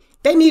break.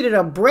 They needed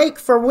a break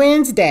for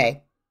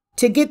Wednesday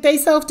to get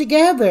themselves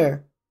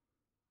together.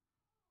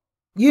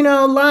 You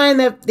know, lying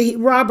that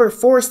Robert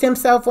forced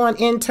himself on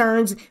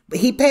interns.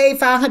 He paid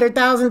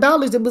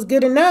 $500,000. It was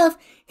good enough.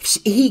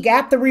 He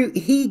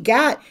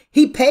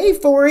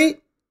paid for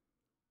it.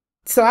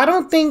 So I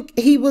don't think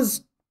he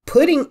was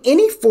putting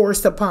any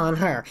force upon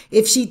her.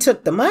 If she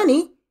took the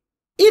money.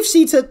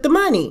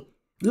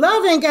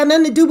 Love ain't got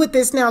nothing to do with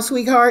this now,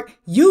 sweetheart.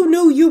 You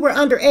knew you were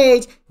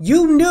underage.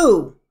 You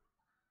knew.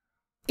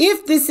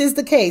 If this is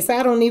the case,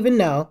 I don't even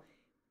know.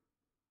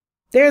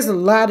 There's a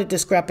lot of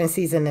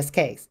discrepancies in this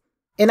case.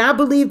 And I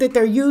believe that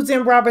they're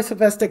using Robert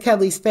Sylvester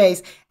Kelly's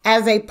face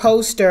as a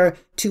poster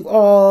to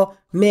all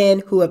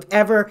men who have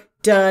ever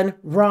done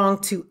wrong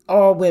to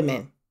all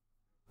women.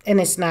 And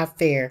it's not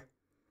fair.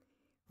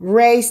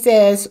 Ray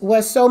says,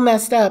 what's so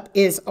messed up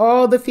is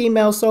all the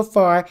females so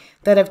far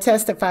that have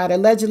testified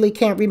allegedly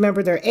can't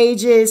remember their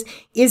ages.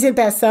 Isn't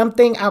that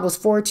something? I was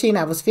 14,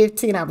 I was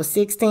 15, I was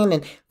 16,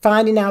 and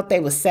finding out they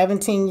was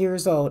 17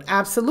 years old.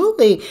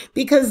 Absolutely,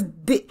 because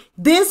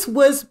this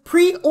was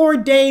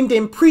preordained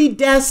and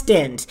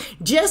predestined.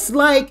 Just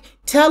like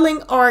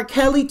telling R.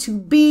 Kelly to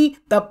be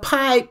the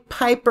Pied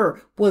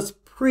Piper was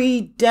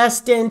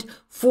predestined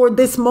for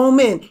this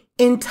moment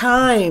in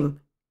time.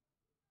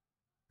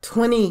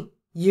 20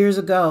 years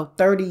ago,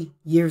 30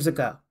 years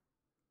ago.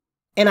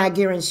 And I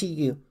guarantee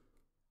you,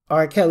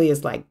 R. Kelly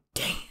is like,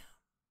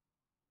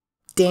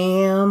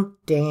 damn.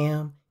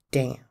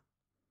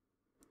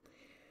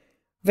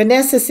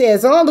 Vanessa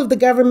says, all of the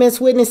government's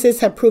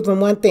witnesses have proven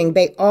one thing.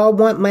 They all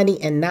want money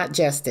and not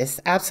justice.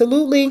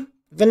 Absolutely.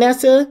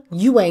 Vanessa,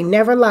 you ain't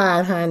never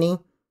lied, honey.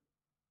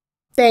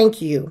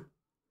 Thank you.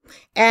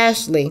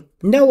 Ashley,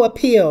 no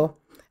appeal.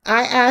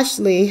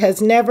 Ashley,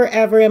 has never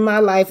ever in my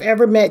life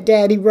ever met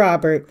Daddy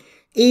Robert.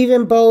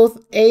 Even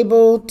both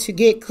able to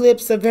get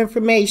clips of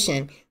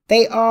information.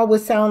 They all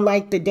would sound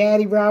like the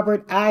Daddy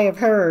Robert I have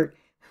heard.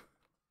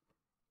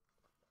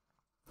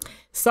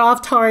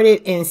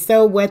 Soft-hearted and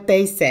so what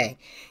they say.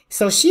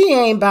 So she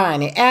ain't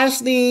buying it.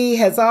 Ashley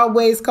has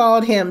always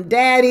called him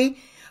Daddy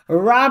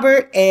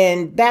Robert,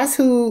 and that's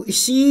who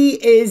she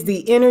is,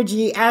 the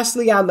energy.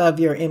 Ashley, I love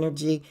your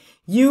energy.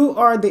 You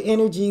are the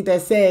energy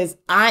that says,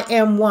 I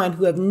am one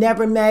who have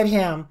never met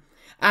him.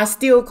 I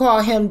still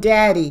call him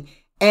Daddy.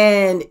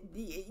 And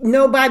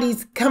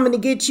nobody's coming to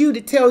get you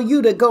to tell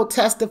you to go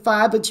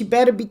testify, but you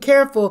better be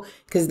careful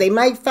because they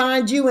might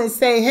find you and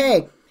say,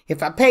 hey,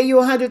 if I pay you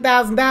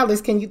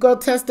 $100,000, can you go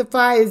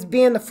testify as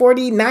being the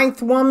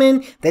 49th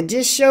woman that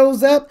just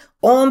shows up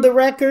on the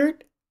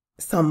record?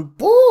 Some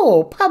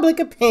bull, public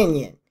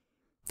opinion.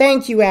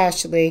 Thank you,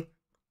 Ashley.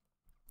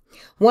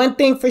 One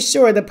thing for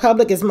sure, the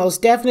public is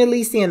most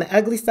definitely seeing the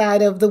ugly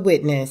side of the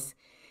witness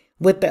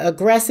with the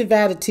aggressive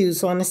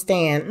attitudes on the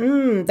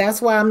stand.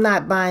 That's why I'm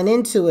not buying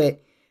into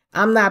it.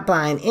 I'm not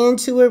buying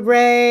into it,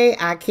 Ray.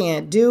 I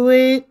can't do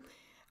it.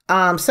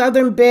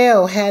 Southern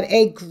Belle had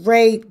a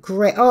great,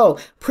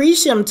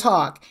 Presham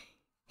talk.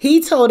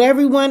 He told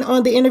everyone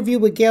on the interview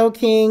with Gayle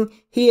King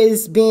he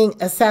is being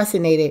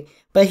assassinated,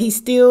 but he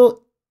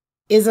still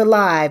is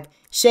alive.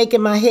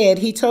 Shaking my head.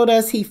 He told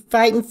us he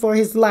fighting for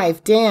his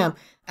life. Damn,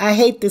 I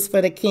hate this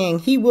for the king.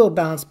 He will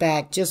bounce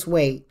back. Just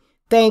wait.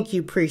 Thank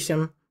you,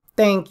 Presham.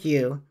 Thank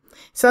you.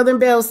 Southern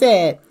Belle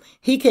said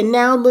he can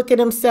now look at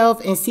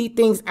himself and see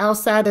things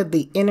outside of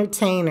the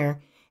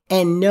entertainer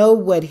and know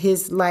what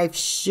his life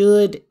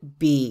should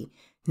be.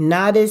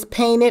 Not as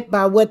painted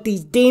by what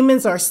these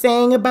demons are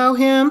saying about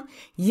him.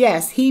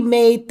 Yes, he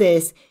made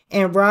this,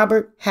 and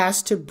Robert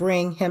has to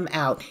bring him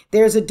out.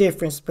 There's a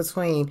difference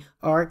between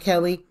R.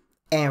 Kelly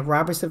and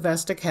Robert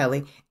Sylvester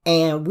Kelly,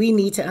 and we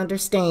need to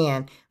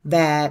understand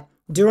that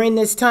during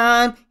this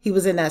time, he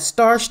was in that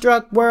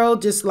starstruck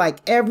world, just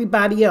like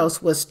everybody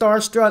else was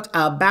starstruck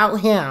about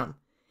him.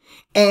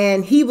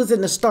 And he was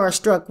in the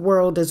starstruck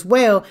world as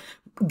well,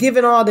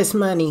 given all this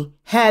money,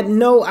 had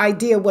no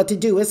idea what to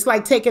do. It's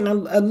like taking a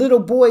little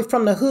boy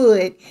from the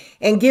hood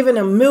and giving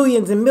him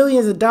millions and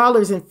millions of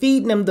dollars and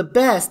feeding him the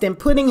best and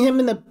putting him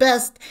in the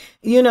best,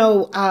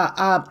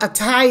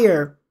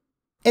 attire,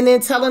 and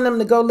then telling him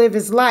to go live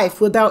his life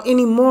without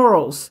any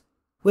morals,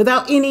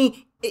 without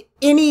any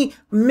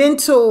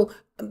mental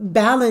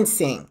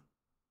balancing.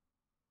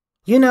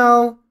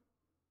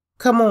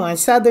 Come on.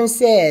 Southern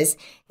says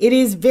it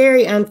is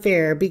very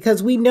unfair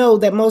because we know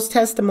that most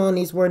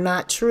testimonies were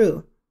not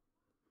true.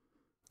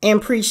 And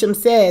Presham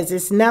says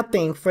it's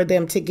nothing for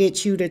them to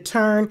get you to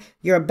turn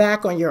your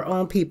back on your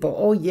own people.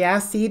 Oh, yeah, I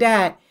see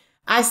that.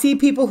 I see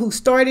people who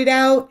started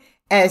out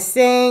as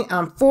saying,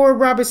 I'm for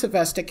Robert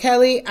Sylvester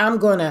Kelly. I'm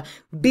going to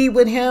be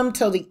with him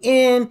till the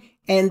end.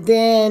 And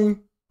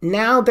then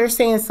now they're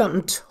saying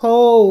something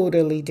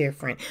totally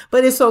different.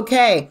 But it's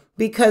okay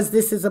because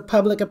this is a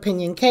public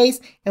opinion case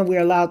and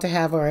we're allowed to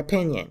have our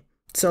opinion.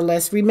 So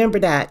let's remember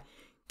that.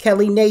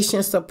 Kelly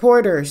Nation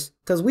supporters,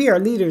 because we are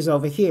leaders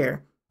over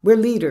here. We're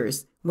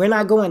leaders. We're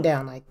not going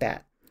down like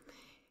that.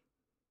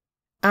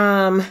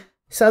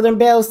 Southern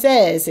Belle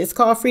says it's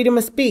called freedom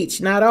of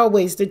speech, not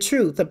always the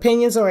truth.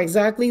 Opinions are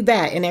exactly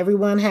that, and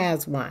everyone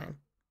has one.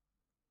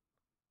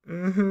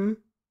 And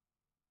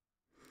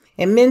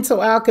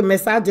Mental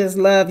Alchemist, I just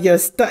love your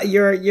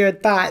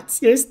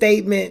thoughts, your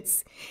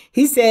statements.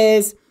 He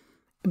says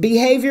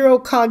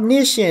behavioral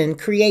cognition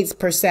creates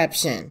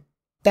perception.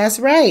 That's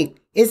right.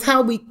 It's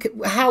how we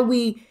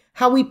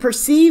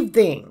perceive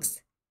things.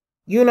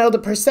 The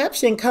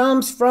perception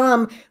comes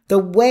from the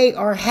way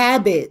our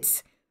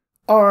habits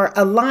are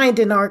aligned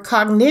in our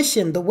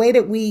cognition, the way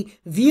that we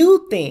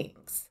view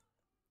things.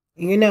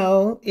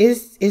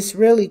 It's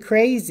really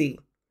crazy.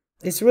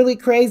 It's really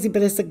crazy,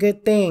 but it's a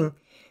good thing.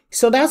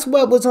 So that's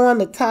what was on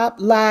the top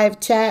live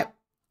chat.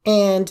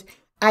 And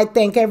I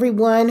thank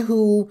everyone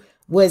who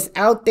was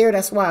out there.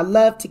 That's why I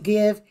love to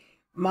give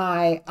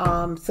my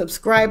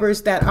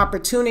subscribers that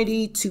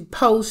opportunity to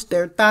post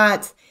their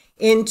thoughts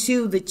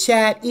into the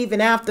chat,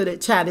 even after the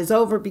chat is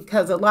over,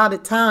 because a lot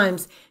of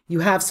times you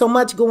have so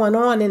much going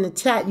on in the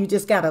chat, you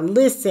just got to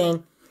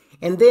listen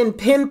and then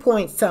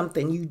pinpoint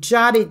something. You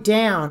jot it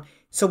down.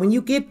 So when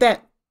you get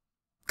that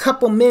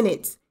couple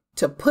minutes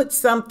to put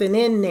something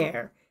in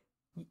there,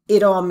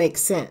 it all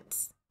makes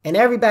sense. And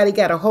everybody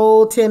got a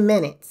whole 10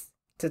 minutes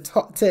to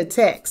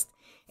text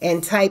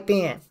and type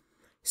in.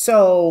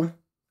 So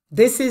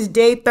this is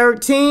day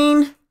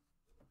 13.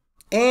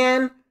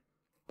 And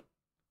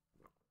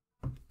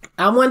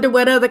I wonder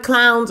what other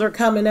clowns are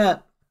coming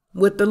up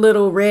with the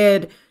little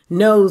red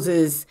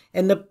noses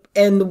and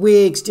the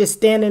wigs just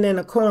standing in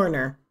a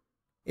corner.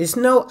 It's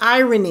no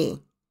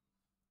irony.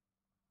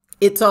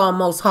 It's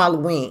almost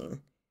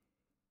Halloween.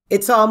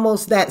 It's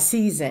almost that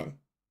season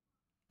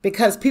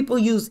because people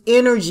use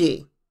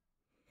energy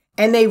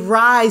and they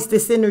rise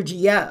this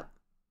energy up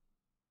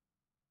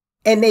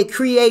and they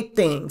create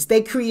things.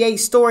 They create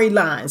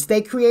storylines.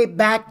 They create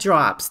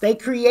backdrops. They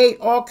create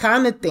all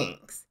kinds of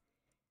things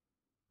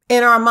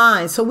in our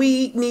minds. So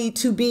we need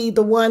to be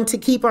the one to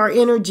keep our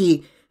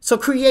energy. So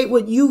create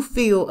what you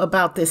feel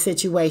about this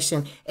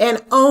situation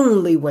and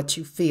only what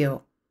you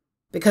feel.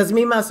 Because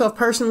me, myself,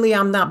 personally,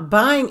 I'm not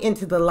buying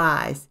into the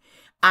lies.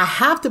 I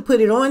have to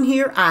put it on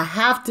here. I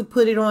have to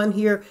put it on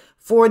here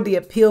for the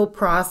appeal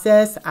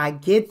process. I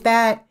get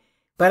that.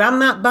 But I'm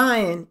not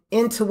buying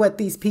into what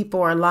these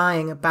people are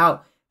lying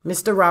about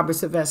Mr. Robert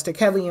Sylvester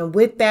Kelly. And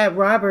with that,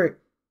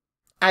 Robert,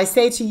 I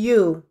say to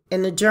you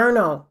in the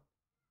journal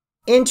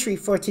entry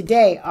for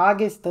today,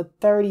 August the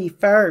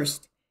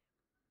 31st,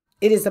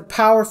 it is a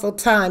powerful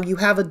time. You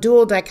have a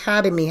dual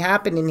dichotomy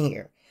happening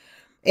here.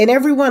 And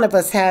every one of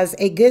us has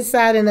a good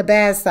side and a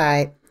bad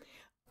side,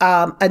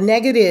 a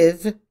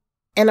negative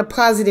and a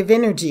positive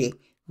energy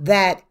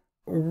that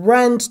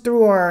runs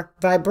through our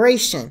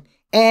vibration.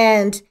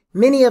 And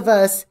many of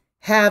us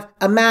have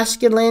a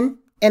masculine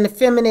and a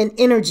feminine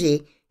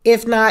energy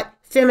if not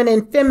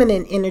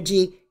feminine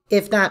energy,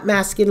 if not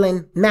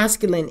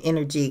masculine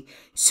energy.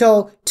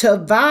 So to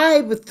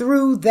vibe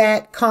through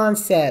that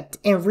concept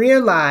and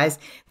realize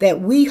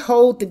that we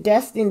hold the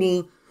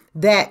destiny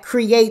that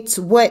creates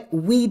what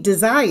we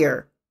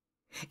desire.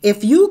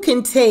 If you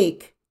can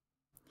take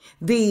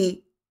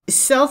the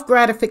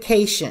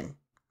self-gratification,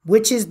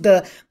 which is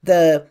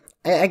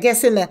I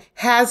guess in the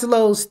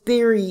Haslow's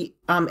theory,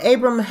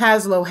 Abraham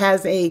Maslow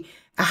has a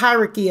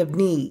hierarchy of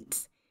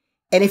needs.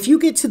 And if you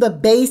get to the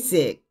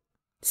basic,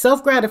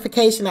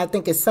 self-gratification, I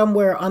think, is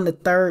somewhere on the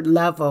 3rd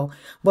level.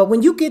 But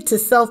when you get to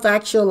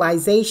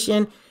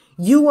self-actualization,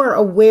 you are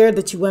aware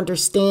that you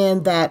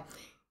understand that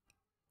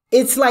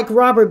it's like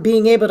Robert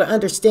being able to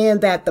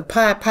understand that the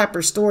Pied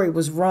Piper story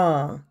was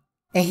wrong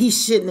and he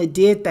shouldn't have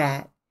did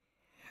that.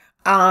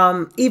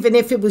 Even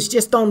if it was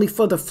just only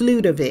for the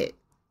flute of it,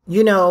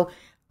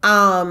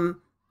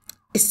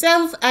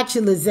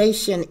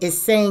 self-actualization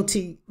is saying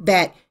to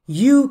that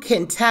you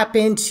can tap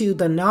into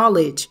the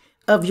knowledge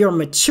of your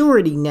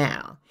maturity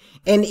now.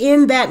 And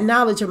in that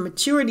knowledge of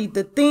maturity,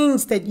 the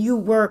things that you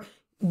were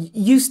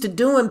used to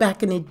doing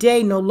back in the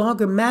day no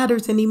longer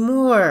matters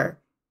anymore.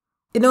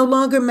 It no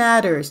longer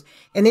matters.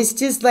 And it's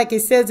just like it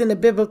says in the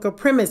biblical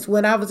premise,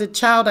 when I was a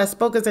child, I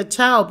spoke as a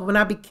child. But when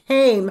I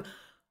became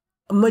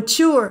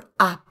mature,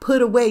 I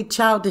put away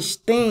childish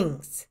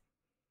things.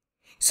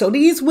 So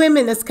these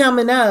women that's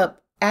coming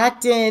up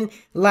acting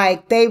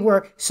like they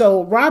were,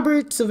 so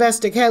Robert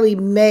Sylvester Kelly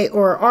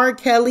or R.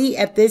 Kelly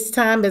at this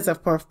time as a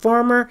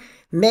performer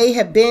may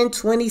have been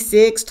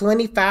 26,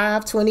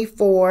 25,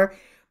 24,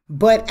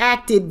 but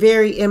acted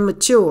very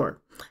immature.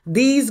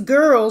 These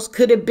girls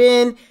could have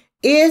been,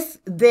 if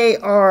they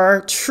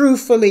are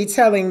truthfully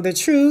telling the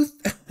truth,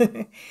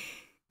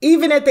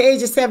 even at the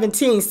age of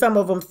 17, some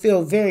of them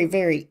feel very,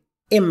 very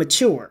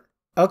immature.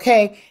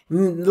 Okay.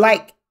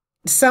 Like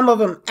some of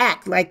them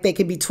act like they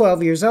could be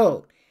 12 years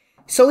old.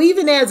 So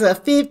even as a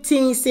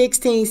 15,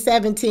 16,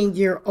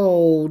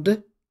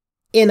 17-year-old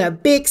in a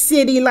big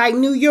city like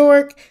New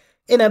York,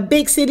 in a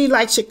big city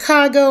like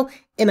Chicago,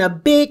 in a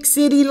big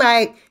city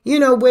like,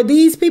 where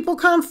these people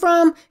come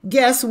from,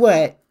 guess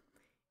what?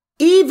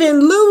 Even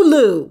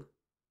Lulu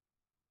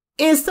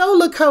in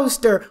Solar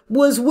Coaster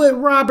was with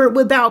Robert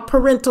without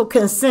parental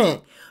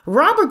consent.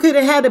 Robert could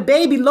have had a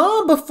baby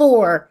long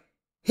before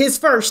his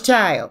first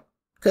child,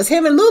 because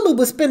him and Lulu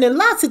was spending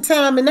lots of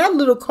time in that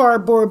little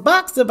cardboard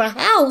box of a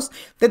house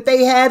that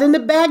they had in the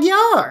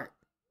backyard.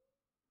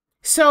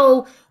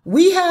 So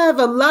we have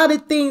a lot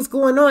of things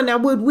going on. Now,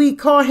 would we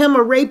call him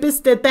a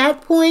rapist at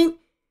that point?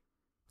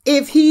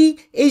 If he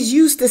is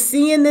used to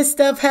seeing this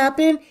stuff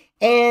happen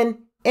and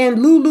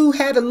Lulu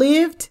had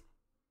lived?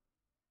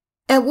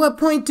 At what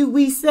point do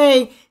we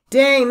say,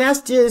 dang,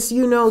 that's just,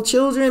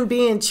 children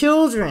being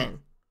children,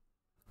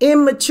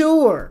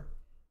 immature?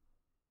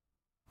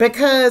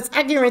 Because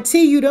I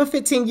guarantee you, them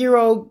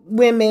 15-year-old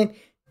women,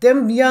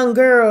 them young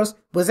girls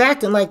was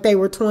acting like they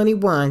were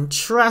 21.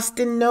 Trust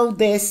and know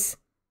this.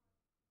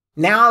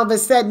 Now, all of a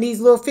sudden, these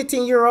little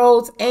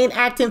 15-year-olds ain't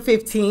acting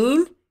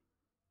 15.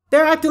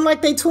 They're acting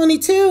like they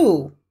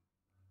 22.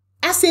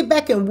 I sit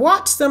back and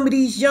watch some of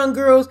these young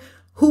girls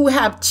who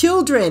have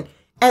children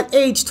at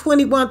age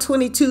 21,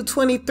 22,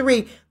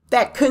 23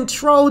 that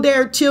control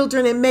their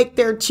children and make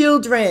their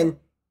children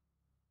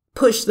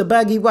push the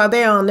buggy while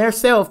they're on their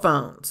cell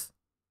phones.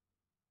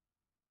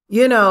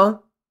 The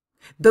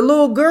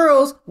little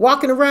girls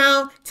walking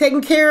around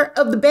taking care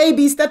of the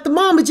babies that the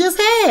mama just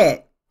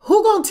had.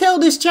 Who gonna tell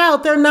this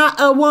child they're not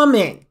a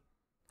woman?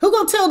 Who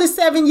gonna tell this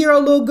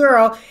 7-year-old little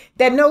girl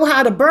that know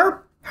how to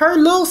burp her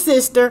little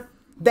sister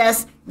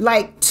that's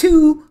like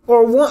 2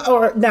 or 1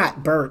 or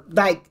not burp,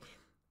 like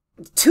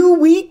 2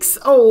 weeks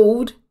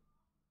old?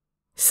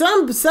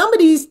 Some of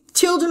these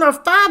children are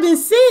 5 and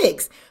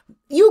 6.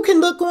 You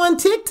can look on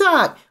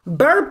TikTok,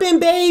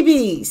 burping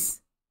babies,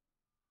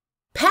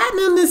 patting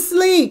them to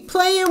sleep,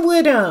 playing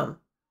with them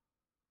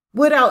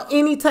without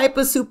any type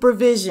of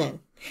supervision.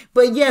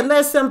 But yet,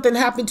 let something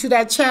happen to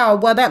that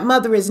child while that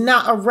mother is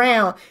not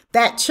around.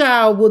 That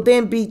child will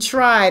then be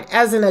tried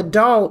as an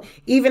adult,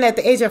 even at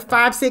the age of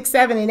 5, 6,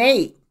 7, and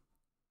 8.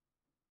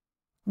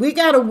 We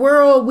got a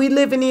world we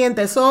living in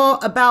that's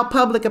all about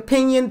public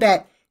opinion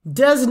that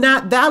does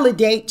not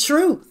validate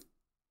truth,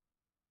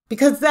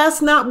 because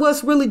that's not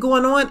what's really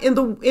going on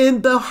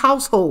in the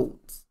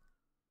households.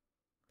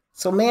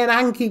 So, man,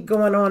 I can keep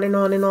going on and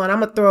on and on. I'm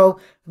going to throw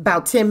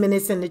about 10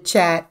 minutes in the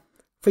chat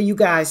for you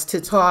guys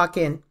to talk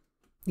and,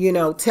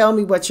 tell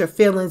me what your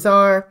feelings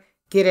are.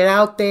 Get it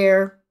out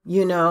there,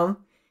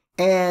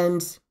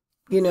 and,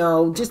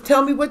 just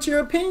tell me what your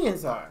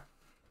opinions are.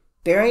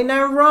 There ain't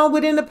nothing wrong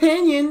with an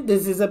opinion.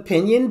 This is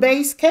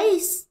opinion-based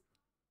case.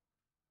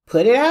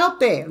 Put it out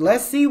there.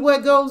 Let's see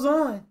what goes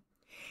on.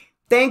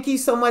 Thank you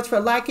so much for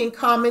liking,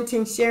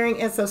 commenting,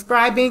 sharing, and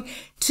subscribing.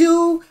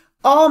 To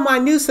all my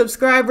new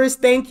subscribers,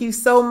 thank you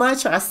so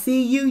much. I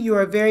see you. You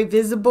are very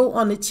visible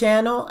on the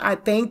channel. I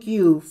thank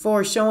you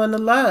for showing the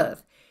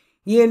love.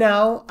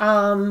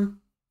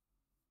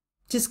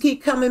 Just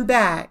keep coming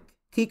back.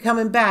 Keep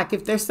coming back.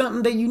 If there's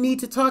something that you need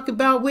to talk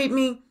about with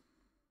me,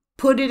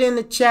 put it in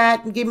the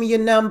chat and give me your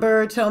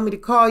number. Tell me to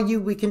call you.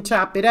 We can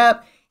chop it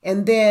up.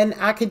 And then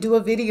I could do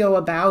a video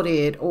about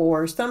it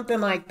or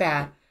something like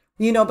that.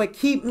 You know, but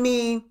keep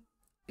me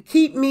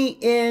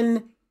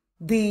in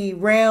the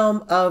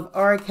realm of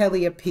R.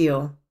 Kelly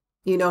appeal.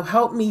 You know,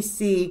 help me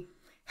see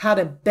how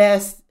to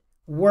best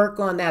work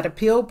on that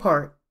appeal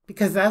part,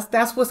 because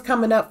that's what's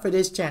coming up for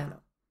this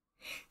channel.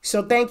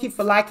 So thank you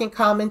for liking,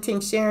 commenting,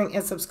 sharing,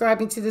 and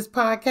subscribing to this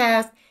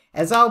podcast.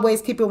 As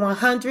always, keep it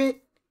 100.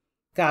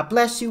 God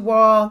bless you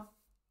all,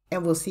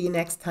 and we'll see you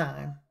next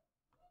time.